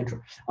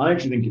 etc. I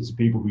actually think it's the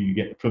people who you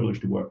get the privilege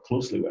to work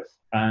closely with.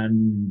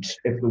 And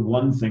if the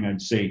one thing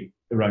I'd say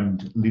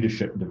around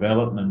leadership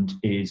development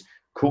is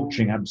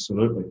coaching,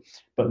 absolutely.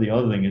 But the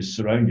other thing is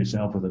surround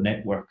yourself with a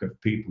network of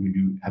people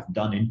who have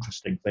done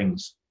interesting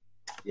things.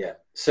 Yeah,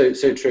 so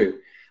true.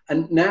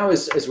 And now,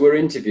 as we're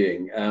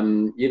interviewing,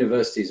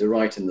 universities are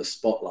right in the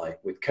spotlight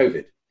with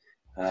COVID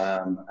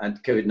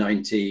and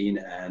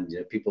COVID-19, and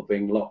people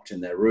being locked in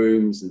their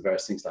rooms and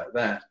various things like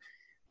that.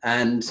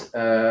 And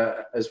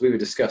as we were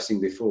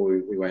discussing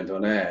before we went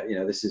on air,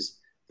 this is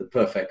the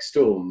perfect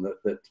storm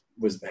that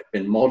had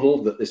been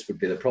modelled, that this would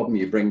be the problem.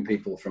 You bring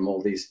people from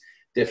all these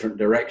different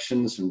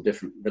directions, from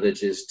different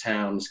villages,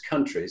 towns,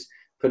 countries,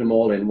 put them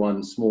all in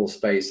one small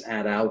space,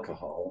 add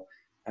alcohol,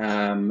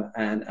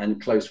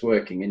 and close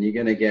working, and you're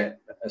going to get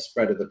a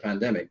spread of the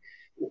pandemic.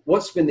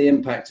 What's been the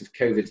impact of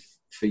COVID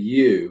for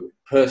you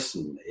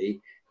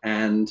personally,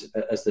 and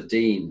as the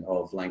Dean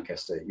of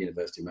Lancaster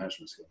University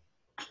Management School?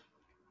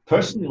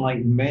 Personally,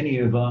 like many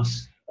of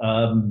us,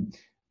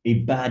 a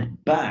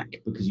bad back,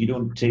 because you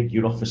don't take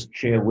your office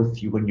chair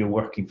with you when you're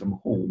working from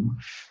home,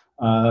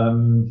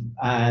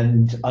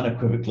 and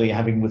unequivocally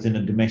having within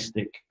a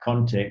domestic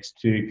context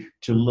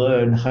to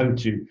learn how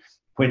to,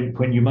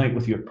 when you might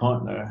with your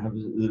partner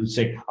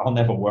say, I'll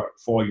never work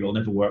for you, I'll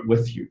never work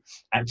with you,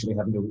 actually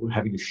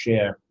having to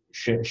share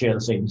the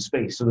same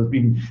space. So there's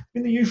been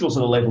the usual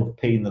sort of level of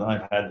pain that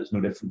I've had that's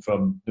no different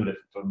from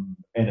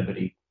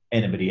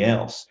anybody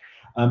else.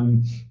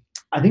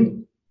 I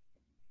think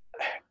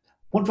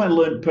what have I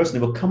learned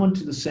personally? We'll come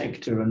onto the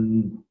sector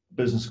and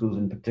business schools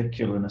in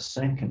particular in a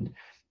second.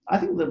 I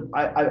think that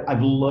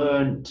I've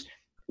learned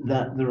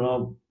that there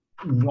are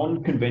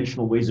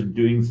non-conventional ways of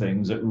doing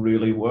things that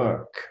really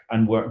work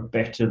and work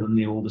better than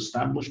the old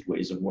established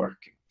ways of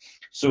working.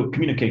 So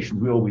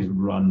communications, we always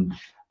run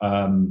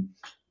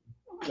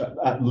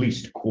at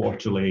least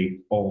quarterly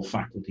all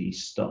staff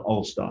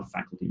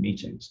faculty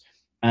meetings,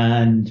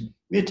 and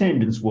the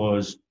attendance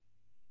was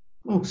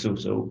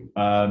so,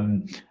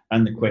 and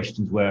the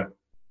questions were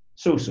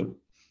so.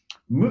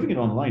 Moving it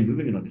online,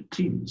 moving it onto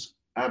Teams,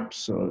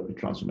 absolutely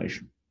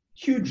transformation.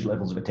 Huge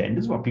levels of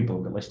attendance. Well, people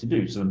have got less to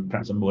do, so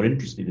perhaps I'm more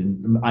interesting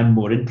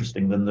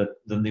than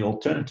the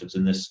alternatives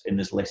in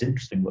this less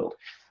interesting world.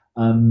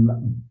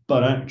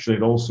 But actually,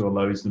 it also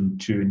allows them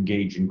to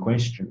engage in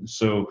questions.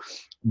 So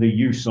the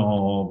use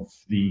of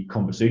the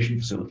conversation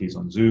facilities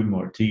on Zoom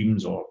or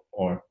Teams or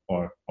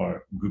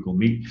Google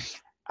Meet,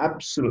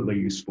 absolutely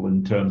useful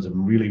in terms of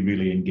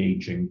really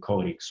engaging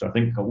colleagues. So I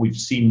think we've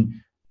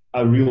seen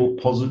a real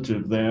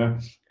positive there.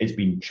 It's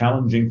been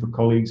challenging for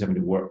colleagues having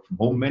to work from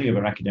home. Many of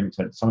our academics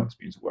had some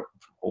experience of working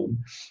from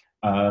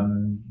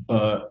home,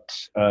 but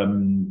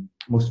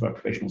most of our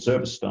professional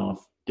service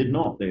staff did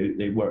not.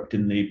 They worked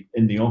in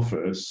the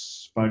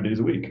office 5 days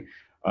a week.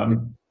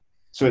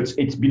 So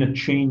it's been a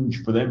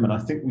change for them, and I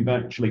think we've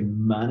actually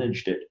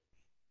managed it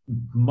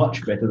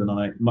much better than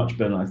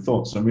I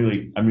thought. So I'm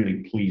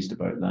really pleased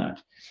about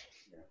that.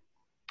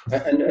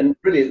 And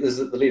really, there's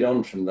the lead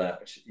on from that,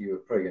 which you were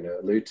probably going to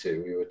allude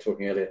to. We were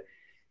talking earlier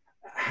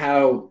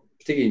how,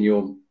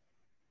 particularly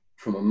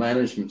from a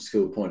management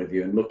school point of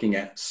view, and looking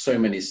at so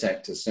many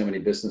sectors, so many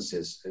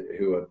businesses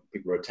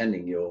people are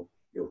attending your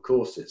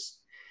courses.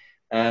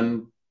 How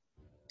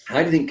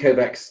do you think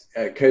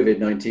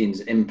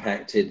COVID-19's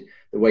impacted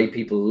the way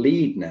people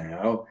lead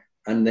now,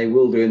 and they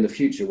will do in the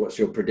future? What's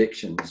your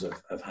predictions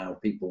of how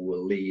people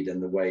will lead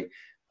and the way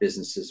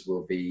businesses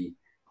will be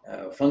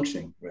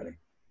functioning, really?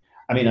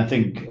 I mean, I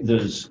think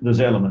there's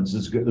elements.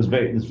 There's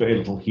very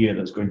little here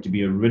that's going to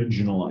be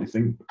original. I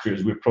think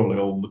because we're probably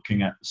all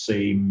looking at the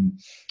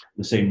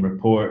same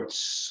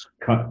reports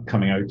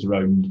coming out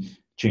around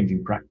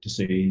changing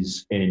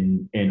practices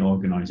in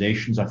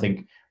organisations. I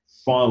think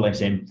far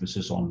less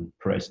emphasis on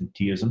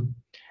presenteeism.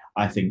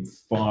 I think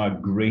far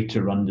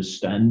greater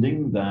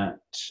understanding that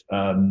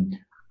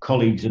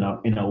colleagues in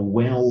a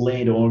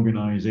well-led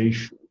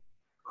organisation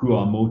who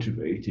are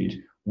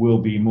motivated will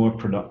be more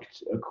productive,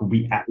 could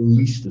be at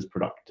least as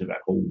productive at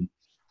home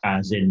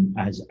as in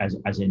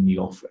the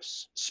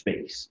office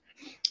space.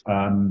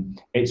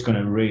 It's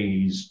going to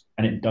raise,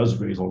 and it does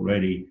raise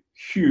already,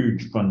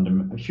 huge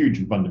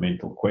and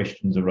fundamental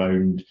questions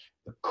around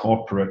the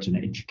corporate and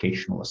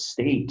educational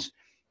estate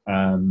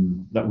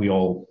that we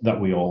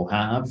all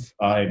have.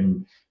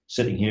 I'm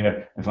sitting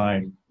here. If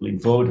I lean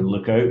forward and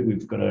look out,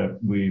 we've got a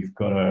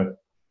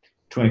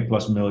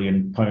 £20+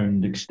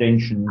 million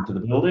extension to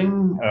the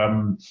building.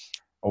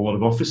 A lot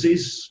of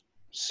offices,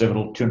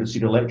 several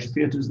 200-seater lecture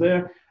theatres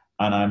there,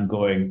 and I'm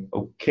going,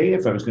 okay,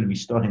 if I was going to be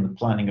starting the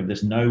planning of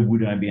this now,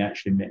 would I be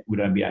actually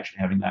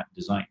having that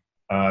design?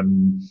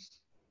 I'm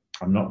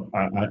not.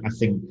 I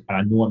think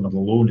I know I'm not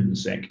alone in the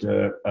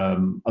sector.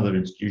 Other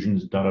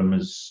institutions, Durham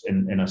is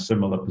in a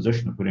similar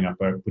position of putting up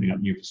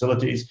new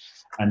facilities,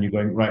 and you're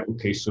going, right,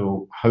 okay,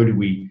 so how do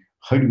we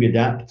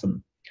adapt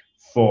them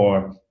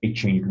for a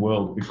changed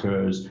world?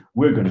 Because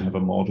we're going to have a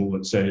model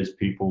that says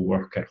people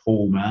work at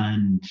home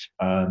and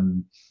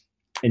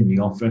in the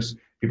office,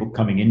 people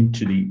coming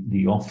into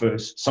the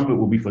office. Some of it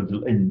will be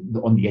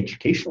on the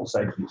educational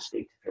side of the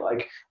estate, if you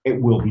like.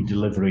 It will be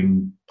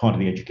delivering part of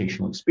the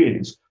educational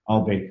experience,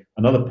 albeit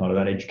another part of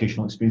that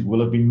educational experience will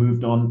have been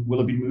moved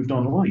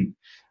online.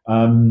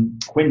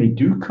 When they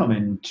do come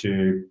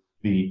into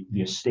the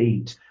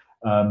estate,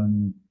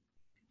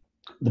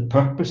 The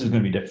purpose is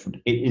going to be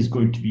different. It is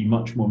going to be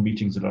much more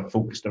meetings that are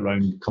focused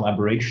around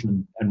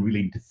collaboration and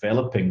really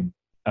developing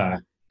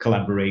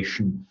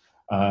collaboration,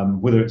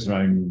 whether it's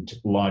around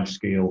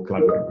large-scale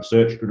collaborative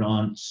research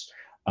grants,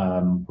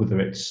 whether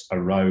it's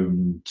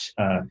around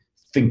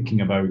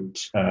thinking about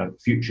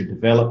future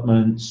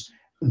developments.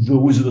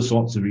 Those are the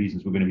sorts of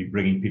reasons we're going to be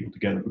bringing people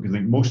together, because I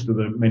think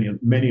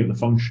many of the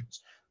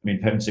functions, I mean,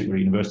 for heaven's sake, we're a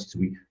university, so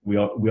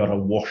we are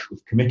awash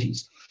with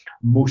committees.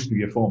 Most of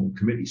your formal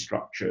committee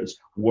structures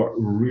work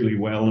really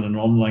well in an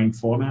online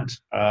format,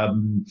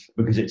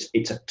 because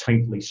it's a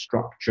tightly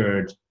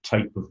structured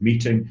type of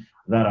meeting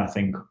that I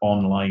think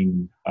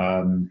online,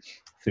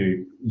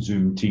 through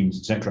Zoom, Teams,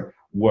 etc.,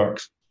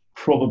 works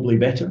probably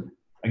better.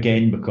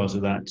 Again, because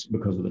of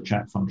the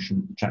chat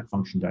function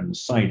down the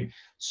side.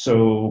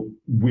 So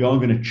we are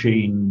going to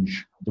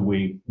change the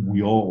way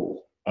we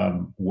all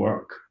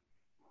work.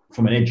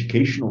 From an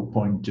educational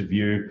point of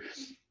view,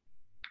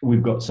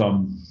 we've got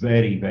some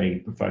very, very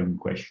profound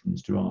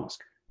questions to ask.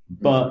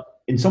 But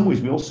in some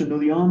ways, we also know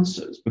the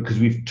answers because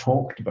we've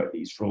talked about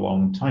these for a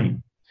long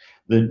time.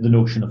 The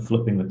notion of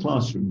flipping the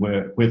classroom,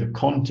 where the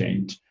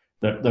content,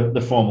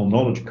 the formal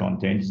knowledge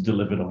content is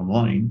delivered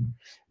online.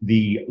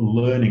 The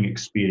learning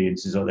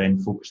experiences are then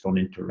focused on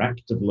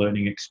interactive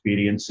learning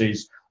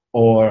experiences,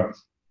 or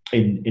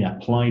in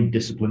applied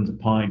disciplines,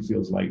 applied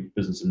fields like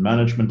business and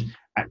management,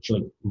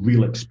 actually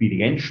real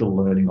experiential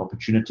learning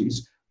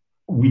opportunities.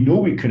 We know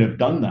we could have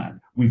done that.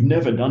 We've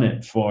never done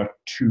it for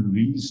two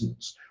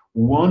reasons.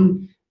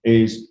 One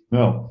is,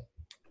 well,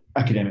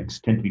 academics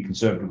tend to be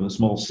conservative with a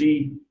small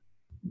c.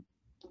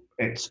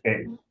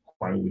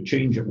 While we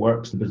change, it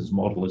works. The business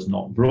model is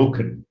not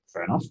broken.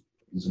 Fair enough.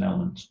 There's an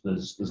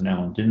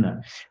element in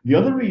that. The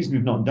other reason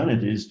we've not done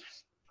it is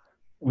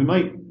we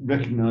might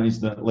recognize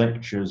that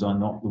lectures are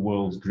not the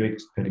world's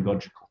greatest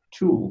pedagogical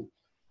tool,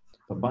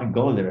 but by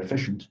golly, they're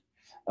efficient.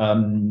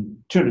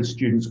 200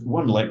 students,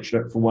 one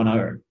lecture for 1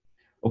 hour.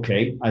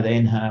 Okay, I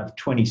then have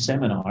 20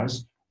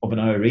 seminars of an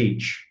hour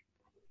each.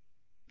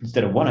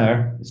 Instead of 1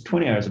 hour, it's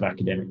 20 hours of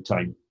academic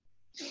time.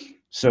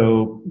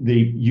 So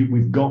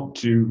we've got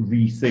to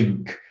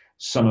rethink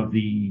some of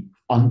the,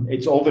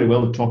 it's all very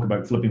well to talk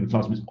about flipping the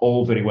classroom, it's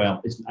all very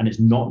well, and it's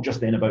not just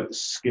then about the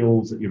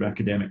skills that your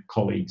academic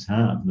colleagues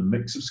have, the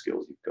mix of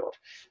skills you've got,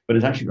 but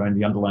it's actually around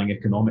the underlying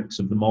economics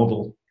of the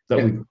model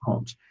that we've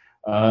got.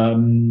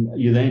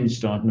 You then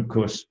start, and of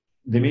course,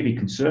 they may be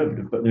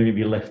conservative, but they may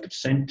be left of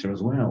centre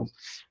as well.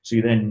 So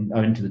you then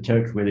are into the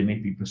territory where they may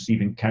be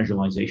perceiving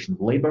casualisation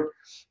of labour,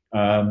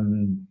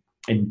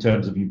 in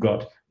terms of you've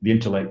got the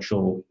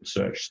intellectual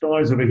research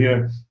stars over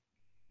here,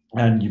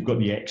 and you've got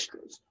the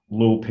extras,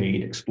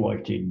 low-paid,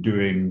 exploited,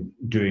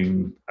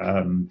 doing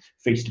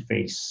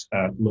face-to-face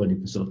learning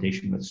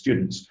facilitation with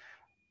students.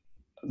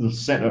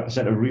 There's a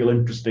set of real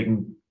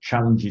interesting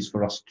challenges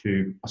for us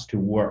to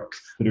work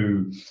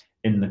through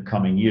in the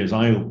coming years.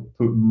 I'll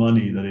put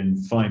money that in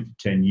 5 to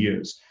 10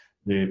 years,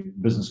 the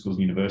business schools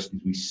and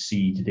universities we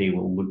see today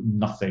will look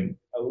nothing.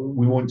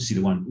 We won't see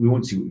what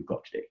we've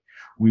got today.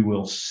 We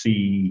will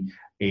see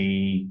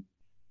a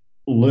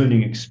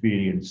learning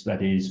experience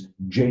that is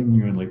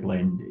genuinely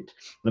blended,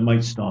 that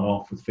might start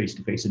off with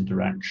face-to-face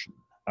interaction,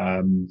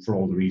 for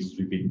all the reasons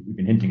we've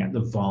been hinting at, the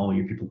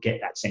value people get,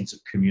 that sense of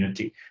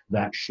community,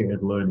 that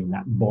shared learning,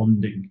 that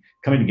bonding,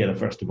 coming together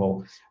first of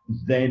all,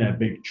 then a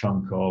big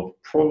chunk of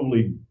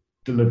probably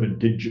delivered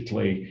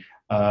digitally,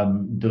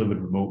 delivered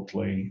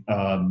remotely,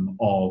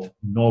 of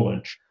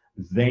knowledge,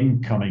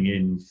 then coming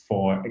in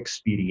for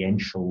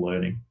experiential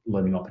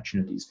learning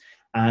opportunities,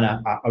 and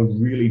a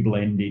really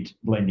blended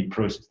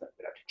process. That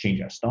we have to change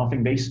our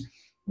staffing base.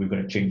 We've got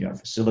to change our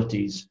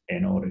facilities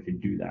in order to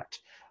do that.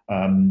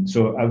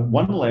 So at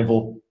one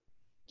level,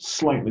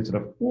 slightly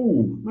sort of,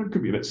 that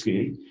could be a bit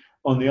scary.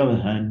 On the other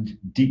hand,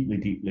 deeply,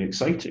 deeply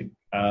exciting,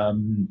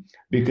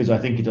 because I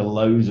think it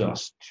allows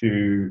us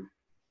to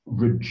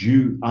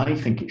reduce, I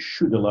think it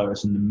should allow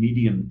us in the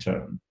medium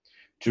term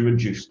to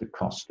reduce the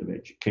cost of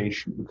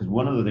education. Because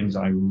one of the things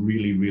I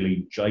really,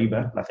 really jibe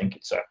at, I think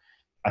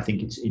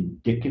it's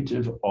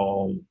indicative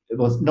of,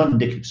 well, not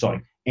indicative,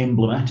 sorry,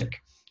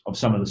 emblematic of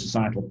some of the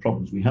societal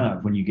problems we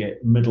have when you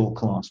get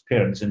middle-class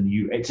parents in the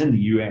US. It's in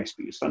the US,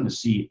 but you're starting to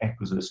see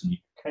echoes of this in the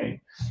UK.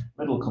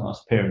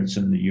 Middle-class parents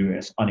in the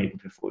US unable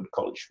to afford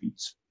college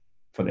fees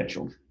for their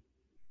children.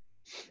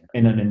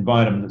 In an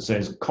environment that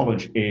says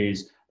college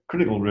is a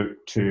critical route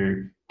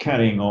to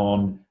carrying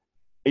on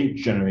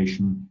each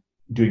generation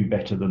doing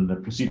better than the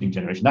preceding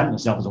generation. That in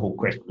itself is a whole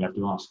question we have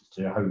to ask as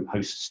to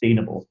how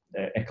sustainable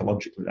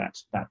ecologically that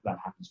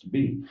happens to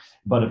be.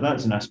 But if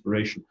that's an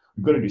aspiration,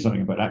 we've got to do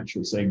something about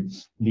actually saying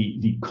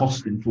the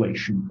cost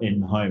inflation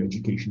in higher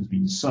education has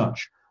been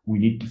such, we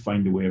need to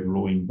find a way of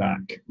rowing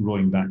back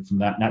from that. And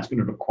that's going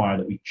to require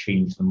that we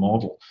change the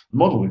model. The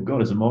model we've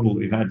got is a model that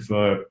we've had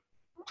for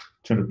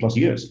 200 plus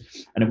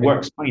years, and it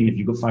works fine if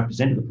you've got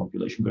 5% of the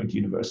population going to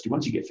university.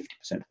 Once you get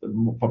 50% of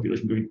the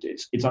population going,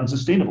 it's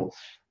unsustainable.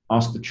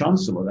 Ask the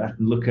Chancellor that,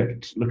 and look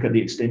at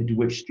the extent to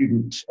which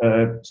student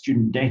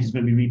debt is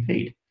going to be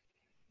repaid.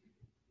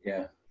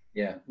 Yeah,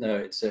 Yeah, no,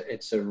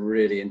 it's a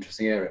really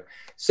interesting area.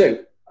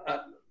 So,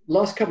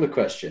 last couple of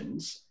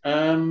questions.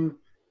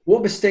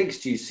 What mistakes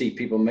do you see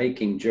people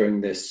making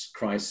during this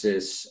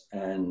crisis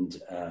and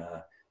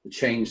the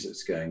change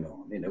that's going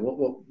on? You know,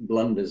 what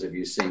blunders have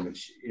you seen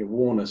which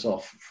warn us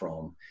off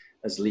from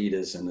as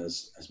leaders and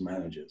as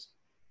managers?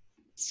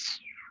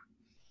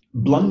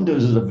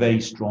 Blunders is a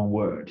very strong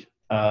word.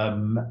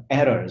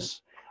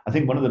 Errors. I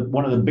think one of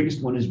the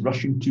biggest one is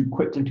rushing too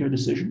quickly to a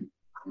decision.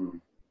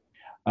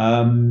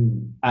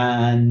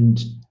 And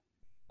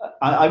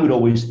I would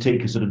always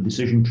take a sort of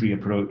decision tree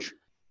approach.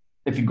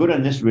 If you go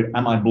down this route,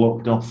 am I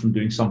blocked off from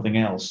doing something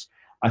else?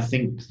 I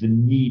think the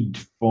need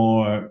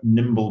for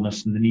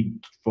nimbleness and the need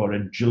for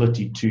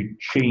agility to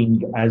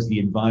change as the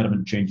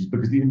environment changes,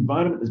 because the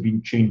environment has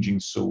been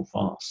changing so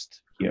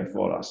fast here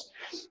for us.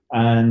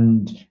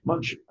 And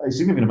a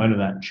significant amount of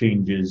that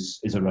change is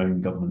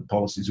around government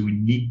policies. So we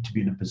need to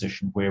be in a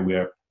position where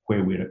we're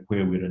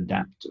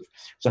adaptive.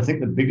 So I think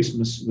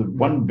the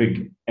one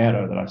big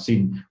error that I've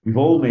seen, we've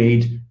all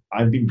made,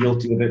 I've been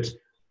guilty of it,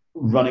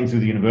 running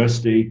through the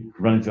university,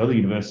 running through other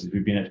universities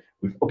we've been at,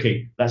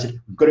 okay, that's it,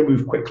 we've got to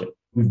move quickly.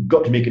 We've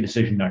got to make a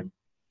decision now.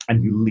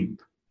 And you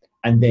leap.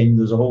 And then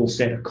there's a whole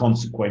set of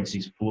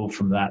consequences flow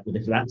from that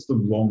if that's the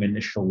wrong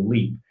initial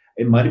leap,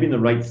 it might have been the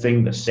right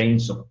thing, the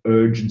sense of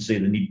urgency,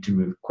 the need to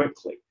move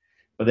quickly.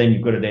 But then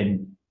you've got to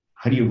then,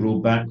 how do you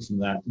roll back from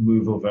that,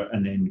 move over,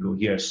 and then go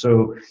here?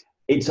 So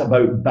it's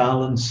about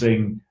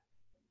balancing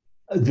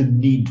the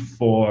need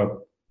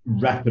for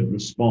rapid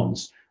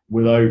response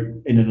without,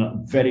 in a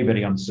very,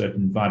 very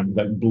uncertain environment,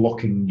 without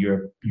blocking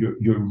your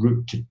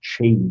route to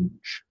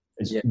change.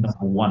 Is number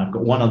one. I've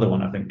got one other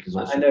one I think is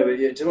also. I know, but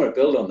I do want to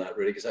build on that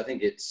really, because I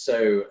think it's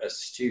so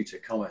astute a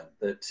comment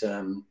that,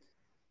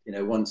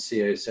 one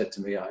CEO said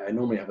to me, I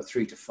normally have a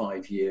 3 to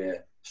 5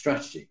 year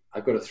strategy.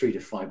 I've got a 3 to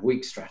 5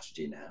 week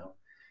strategy now.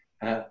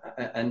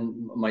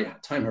 And my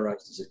time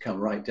horizons have come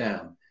right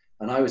down.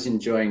 And I was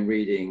enjoying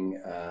reading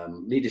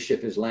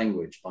Leadership is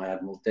Language by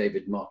Admiral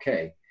David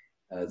Marquet,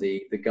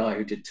 the guy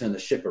who did turn the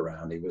ship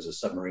around. He was a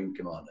submarine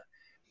commander.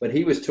 But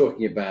he was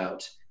talking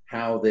about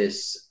how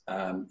this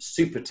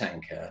super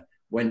tanker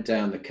went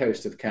down the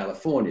coast of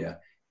California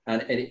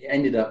and it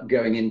ended up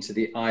going into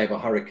the eye of a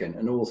hurricane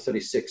and all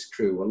 36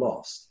 crew were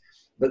lost.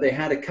 But they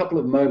had a couple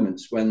of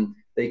moments when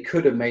they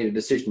could have made a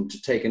decision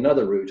to take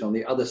another route on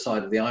the other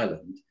side of the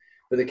island,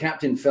 but the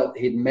captain felt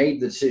he'd made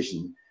the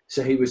decision,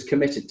 so he was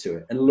committed to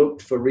it and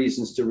looked for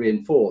reasons to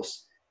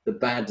reinforce the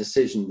bad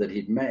decision that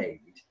he'd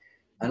made.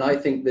 And I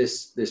think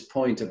this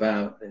point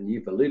about, and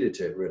you've alluded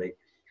to it really,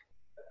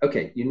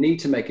 okay, you need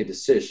to make a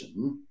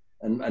decision,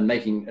 and not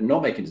making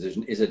a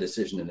decision is a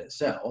decision in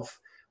itself,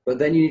 but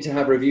then you need to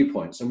have review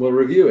points, and we'll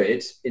review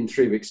it in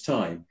 3 weeks'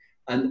 time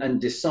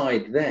and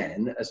decide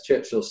then, as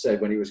Churchill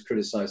said when he was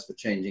criticized for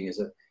changing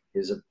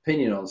his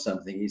opinion on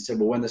something, he said,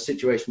 well, when the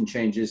situation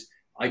changes,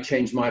 I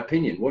change my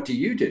opinion. What do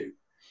you do?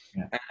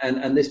 Yeah.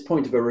 And this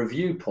point of a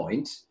review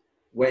point,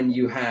 when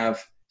you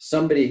have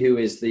somebody who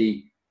is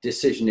the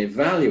decision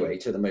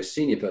evaluator, the most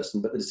senior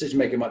person, but the decision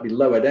maker might be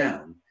lower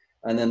down,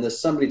 and then there's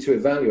somebody to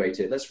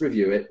evaluate it. Let's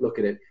review it, look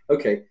at it.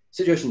 Okay,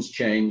 situation's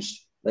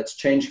changed. Let's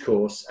change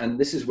course. And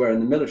this is where in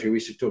the military we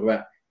should talk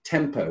about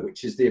tempo,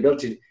 which is the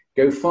ability to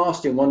go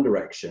fast in one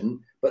direction,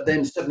 but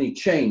then suddenly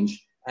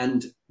change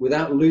and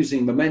without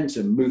losing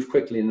momentum, move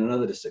quickly in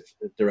another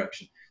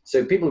direction.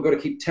 So people have got to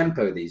keep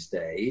tempo these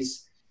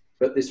days,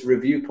 but this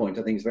review point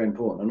I think is very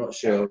important. I'm not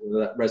sure whether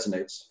that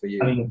resonates for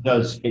you. I mean,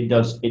 it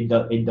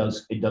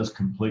does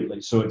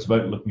completely. So it's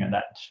about looking at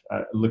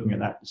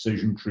that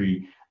decision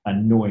tree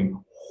and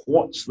knowing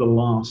what's the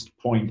last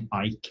point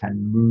I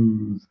can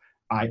move.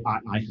 I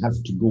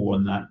have to go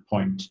on that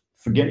point.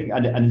 Forgetting,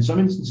 and in some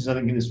instances, I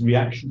think in this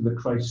reaction to the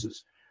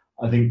crisis,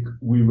 I think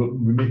we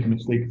make a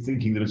mistake of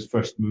thinking that it's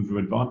first mover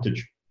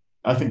advantage.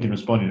 I think in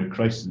responding to a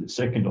crisis, the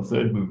second or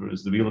third mover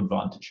is the real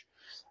advantage,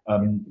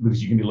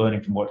 because you can be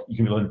learning from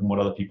what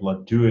other people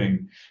are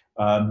doing.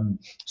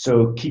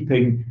 So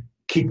pushing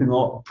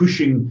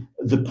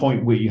the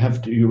point where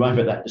you arrive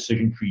at that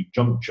decision tree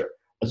juncture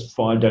as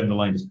far down the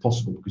line as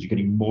possible, because you're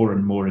getting more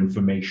and more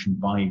information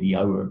by the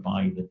hour,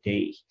 by the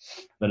day,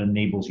 that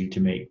enables you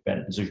to make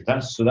better decisions.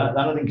 That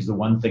I think is the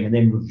one thing. And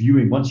then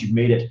reviewing once you've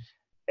made it,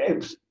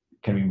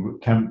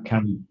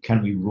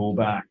 can we roll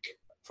back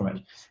from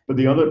it? But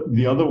the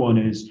other one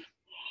is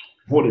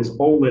what it's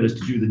all led us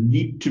to do, the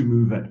need to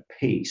move at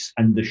pace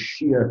and the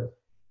sheer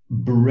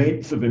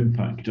breadth of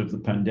impact of the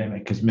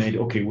pandemic has made,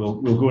 okay,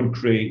 we'll go and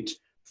create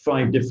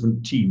 5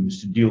 different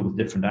teams to deal with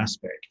different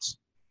aspects.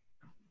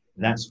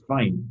 That's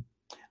fine.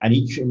 And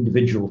each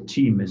individual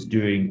team is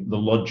doing the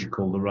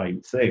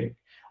right thing.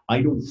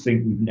 I don't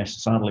think we've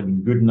necessarily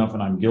been good enough,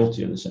 and I'm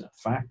guilty of this at a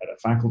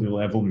faculty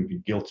level, we've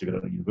been guilty of it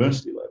at a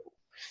university level,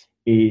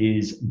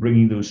 is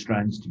bringing those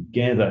strands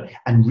together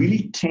and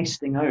really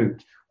testing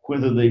out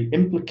whether the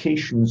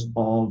implications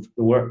of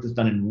the work that's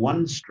done in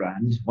one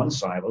strand, one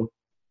silo,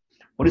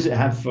 what does it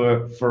have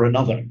for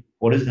another?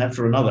 What does it have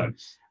for another?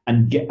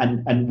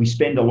 and we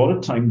spend a lot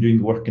of time doing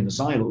the work in the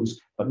silos,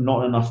 but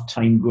not enough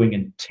time going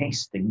and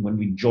testing when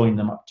we join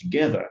them up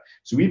together.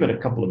 So we've had a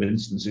couple of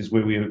instances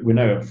where we're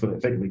now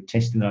effectively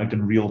testing out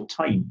in real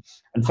time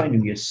and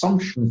finding the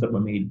assumptions that were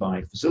made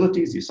by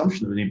facilities, the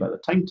assumptions that were made by the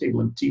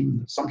timetable and team,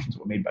 the assumptions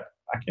that were made by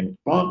academic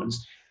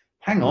departments.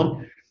 Hang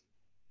on,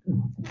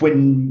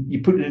 when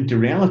you put it into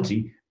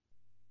reality,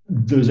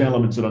 those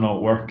elements that are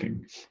not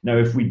working. Now,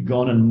 if we'd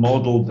gone and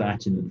modeled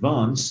that in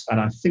advance, and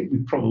I think we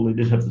probably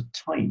did have the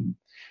time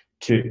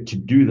to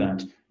do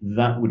that,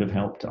 that would have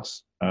helped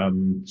us.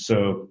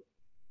 So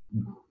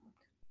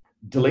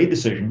delay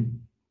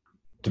decision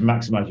to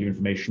maximize your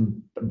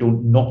information, but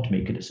don't not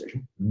make a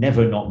decision.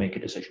 Never not make a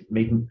decision.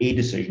 Making a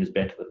decision is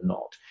better than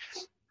not.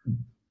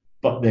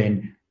 But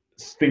then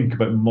think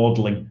about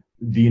modeling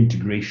the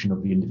integration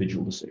of the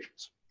individual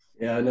decisions.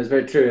 Yeah, and that's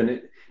very true.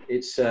 And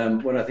it's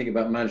when I think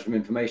about management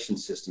information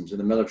systems in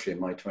the military,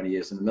 in my 20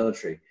 years in the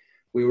military,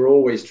 we were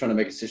always trying to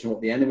make a decision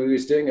what the enemy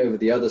was doing over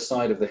the other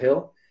side of the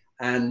hill.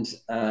 And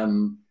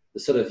the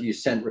sort of, you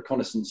sent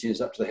reconnaissance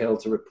units up to the hill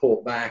to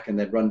report back, and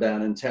they'd run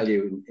down and tell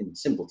you in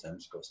simple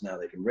terms. Of course, now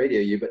they can radio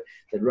you, but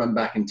they'd run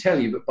back and tell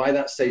you. But by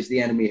that stage,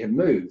 the enemy had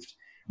moved.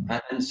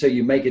 And so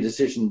you make a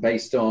decision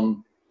based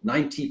on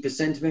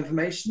 90% of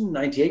information,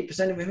 98%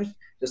 of information,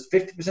 just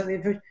 50% of the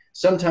information.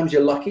 Sometimes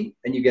you're lucky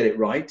and you get it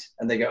right,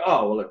 and they go,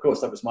 oh, well, of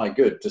course, that was my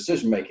good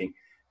decision making.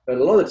 But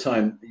a lot of the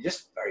time, you're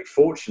just very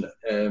fortunate,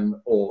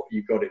 or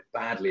you got it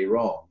badly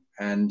wrong.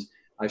 And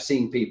I've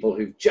seen people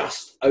who've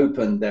just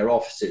opened their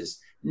offices,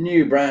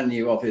 brand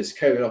new office,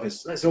 COVID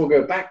office. Let's all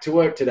go back to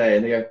work today.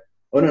 And they go,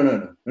 oh,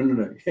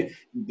 no.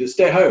 Just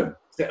stay home.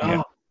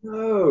 Oh,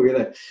 no, you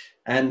know.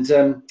 And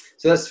so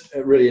that's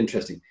really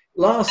interesting.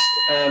 Last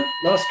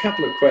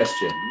couple of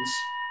questions.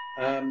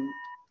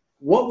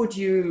 What would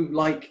you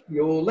like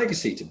your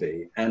legacy to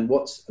be? And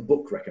what's a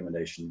book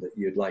recommendation that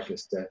you'd like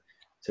us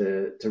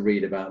to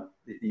read about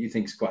that you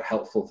think is quite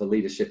helpful for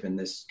leadership in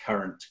this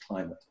current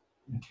climate?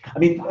 I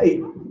mean,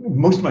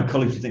 most of my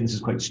colleagues think this is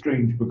quite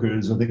strange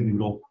because I think they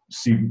would all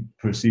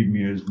perceive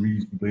me as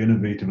reasonably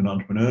innovative and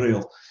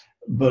entrepreneurial.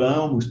 But I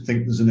almost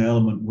think there's an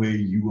element where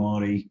you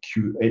are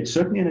it's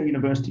certainly in a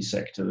university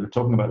sector, they're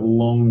talking about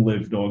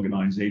long-lived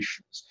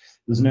organizations.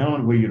 There's an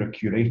element where you're a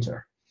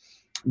curator.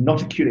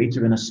 Not a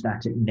curator in a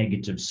static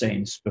negative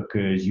sense,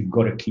 because you've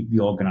got to keep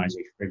the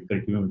organization, you've got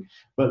to keep moving,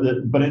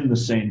 but in the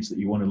sense that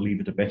you want to leave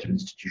it a better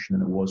institution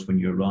than it was when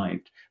you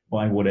arrived,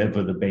 by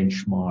whatever the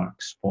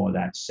benchmarks for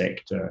that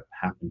sector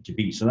happen to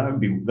be. So that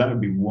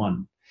would be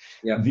one.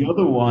 Yeah. The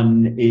other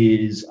one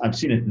is, I've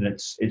seen it, and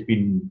it's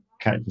been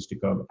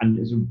characteristic of, and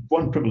it's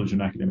one privilege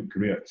in academic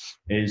career,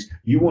 is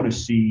you want to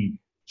see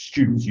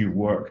students you've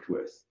worked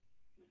with,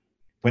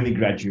 when they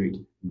graduate,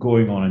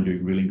 going on and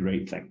doing really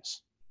great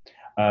things.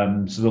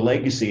 So the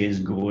legacy is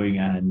going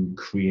and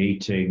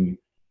creating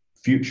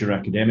future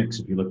academics,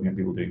 if you're looking at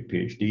people doing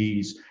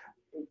PhDs,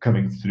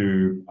 coming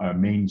through our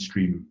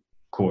mainstream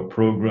core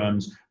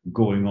programs,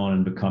 going on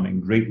and becoming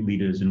great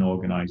leaders in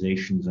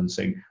organizations and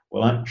saying,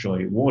 well,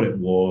 actually, what it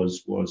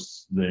was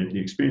the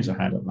experience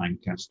I had at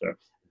Lancaster.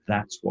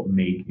 That's what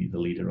made me the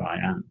leader I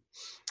am.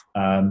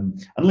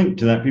 And linked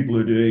to that, people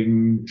who are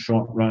doing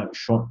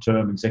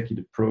short-term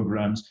executive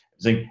programs,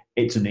 saying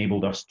it's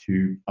enabled us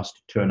to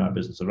turn our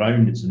business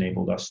around. It's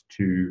enabled us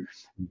to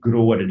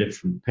grow at a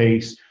different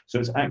pace. So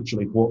it's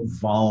actually what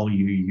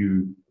value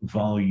you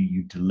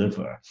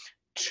deliver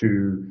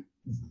to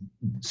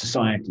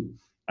society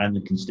and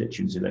the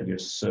constituency that you're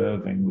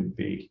serving would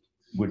be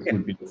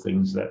the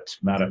things that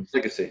matter.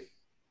 Legacy.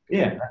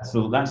 Yeah, that's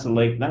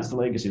the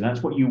legacy.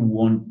 That's what you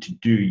want to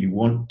do. You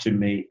want to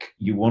make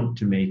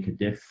a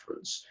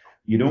difference.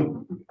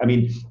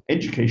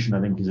 Education,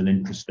 I think, is an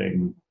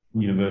interesting,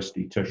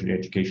 university, tertiary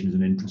education is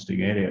an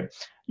interesting area.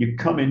 You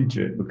come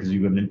into it because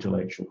you've got an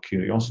intellectual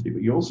curiosity,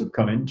 but you also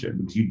come into it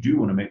because you do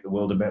want to make the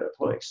world a better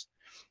place.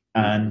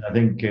 And I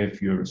think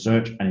if your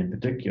research, and in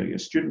particular your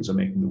students, are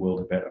making the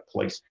world a better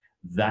place,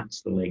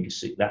 that's the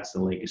legacy. That's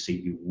the legacy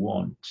you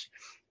want.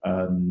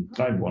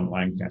 I want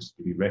Lancaster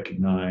to be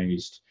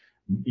recognised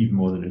even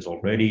more than it is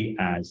already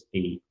as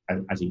a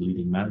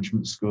leading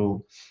management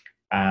school,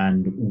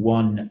 and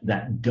one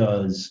that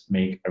does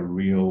make a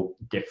real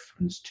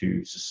difference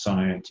to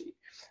society.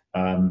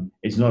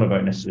 It's not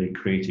about necessarily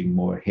creating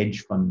more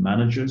hedge fund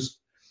managers.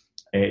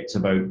 It's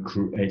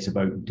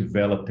about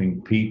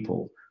developing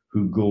people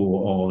who go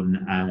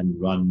on and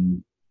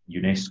run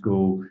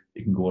UNESCO.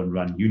 They can go and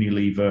run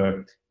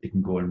Unilever. They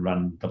can go and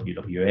run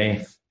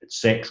WWF,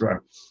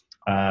 etc.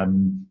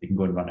 They can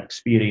go and run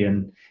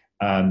Experian.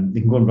 They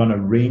can go and run a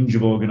range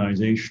of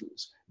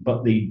organizations,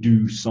 but they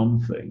do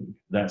something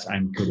that's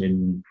anchored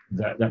in,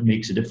 that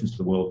makes a difference to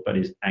the world, but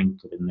is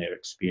anchored in their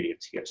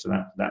experience here. So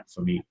that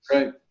for me.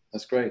 Great.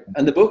 That's great.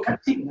 And the book?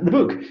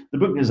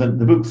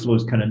 The book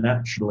flows kind of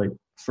naturally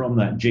from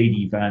that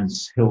J.D.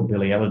 Vance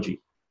Hillbilly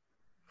Elegy.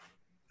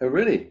 Oh,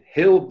 really?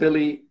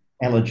 Hillbilly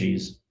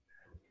Elegies.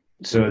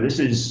 So this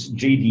is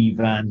J.D.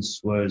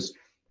 Vance was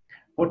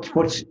what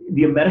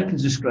the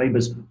Americans describe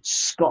as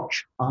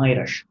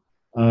Scotch-Irish.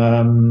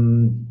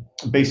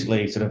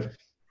 Basically sort of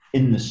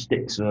in the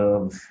sticks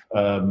of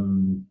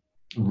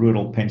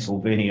rural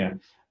Pennsylvania,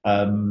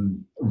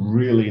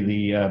 really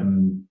the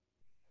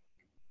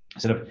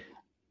sort of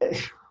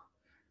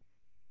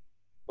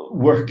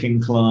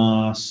working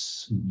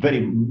class, very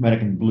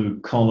American blue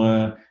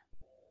collar,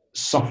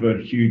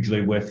 suffered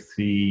hugely with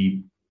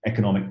the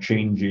economic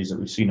changes that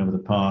we've seen over the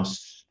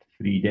past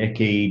 3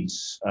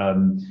 decades,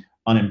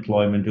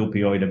 unemployment,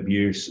 opioid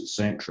abuse,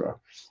 etc.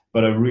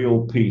 But a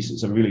real piece,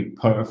 it's a really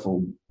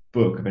powerful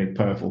book, a very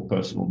powerful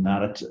personal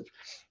narrative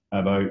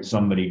about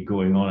somebody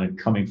going on and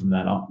coming from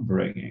that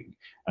upbringing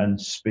and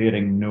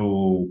sparing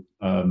no,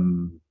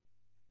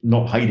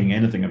 not hiding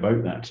anything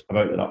about that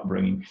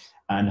upbringing,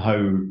 and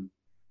how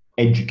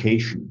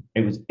education,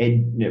 it was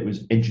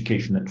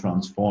education that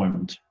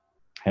transformed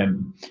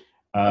him.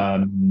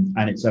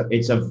 And it's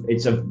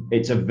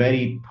a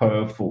very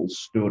powerful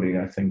story,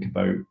 I think,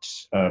 about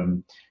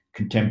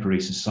contemporary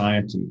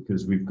society,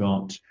 because we've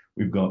got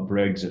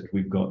Brexit,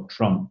 we've got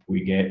Trump,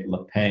 we get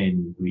Le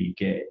Pen, we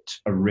get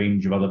a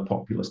range of other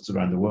populists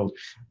around the world.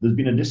 There's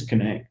been a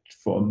disconnect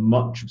for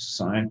much of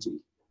society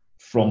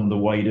from the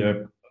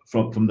wider,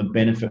 from the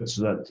benefits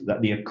that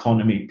the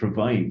economy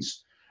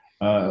provides.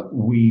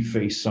 We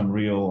face some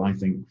real, I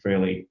think,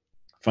 fairly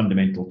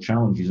fundamental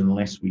challenges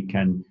unless we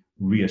can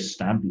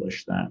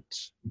re-establish that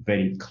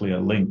very clear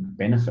link,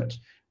 benefit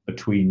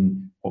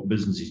between what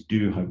businesses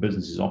do, how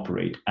businesses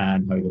operate,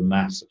 and how the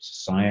mass of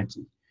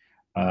society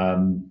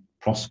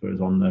prospers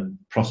on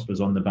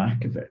the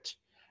back of it.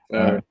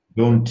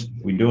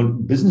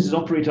 Businesses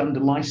operate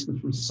under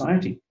license from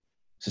society.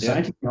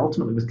 Society can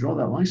ultimately withdraw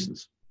that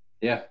license.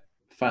 Yeah,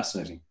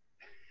 fascinating.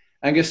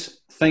 Angus,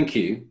 thank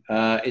you.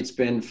 It's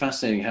been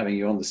fascinating having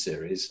you on the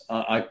series.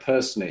 I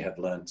personally have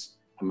learned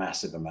a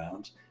massive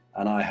amount,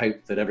 and I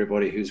hope that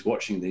everybody who's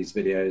watching these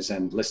videos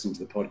and listening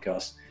to the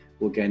podcast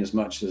will gain as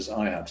much as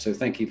I have. So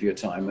thank you for your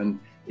time. And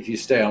if you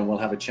stay on, we'll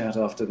have a chat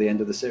after the end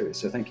of the series.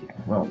 So thank you.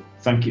 Well,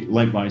 thank you.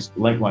 Likewise,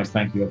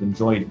 thank you. I've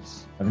enjoyed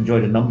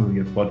a number of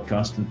your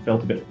podcasts and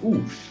felt a bit,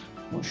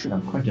 not sure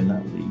I'm quite in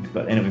that league.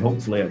 But anyway,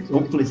 hopefully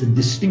it's a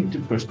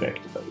distinctive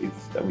perspective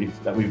that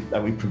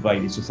we've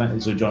provided.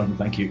 So Jonathan,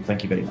 thank you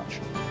very much.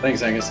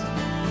 Thanks, Angus.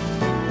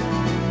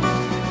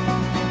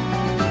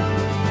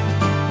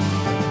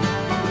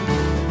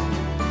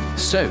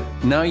 So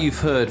now you've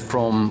heard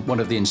from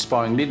one of the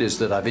inspiring leaders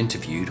that I've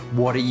interviewed.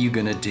 What are you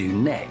going to do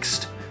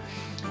next?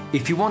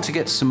 If you want to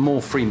get some more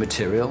free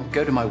material,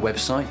 go to my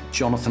website,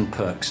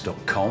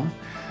 jonathanperks.com,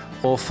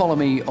 or follow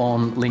me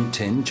on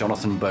LinkedIn,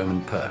 Jonathan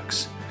Bowman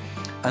Perks.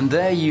 And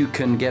there you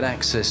can get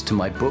access to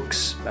my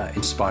books,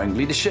 Inspiring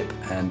Leadership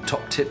and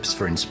Top Tips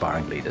for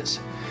Inspiring Leaders.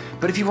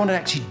 But if you want to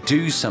actually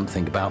do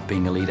something about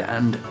being a leader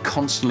and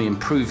constantly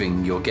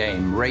improving your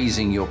game,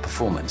 raising your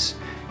performance,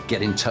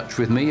 get in touch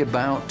with me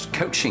about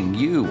coaching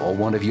you or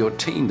one of your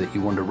team that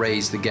you want to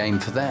raise the game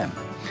for them.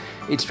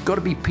 It's got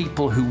to be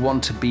people who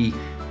want to be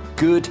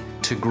good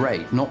to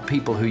great, not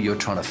people who you're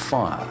trying to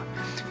fire.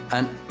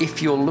 And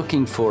if you're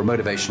looking for a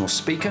motivational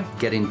speaker,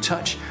 get in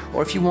touch.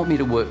 Or if you want me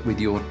to work with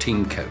your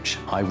team coach,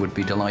 I would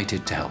be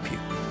delighted to help you.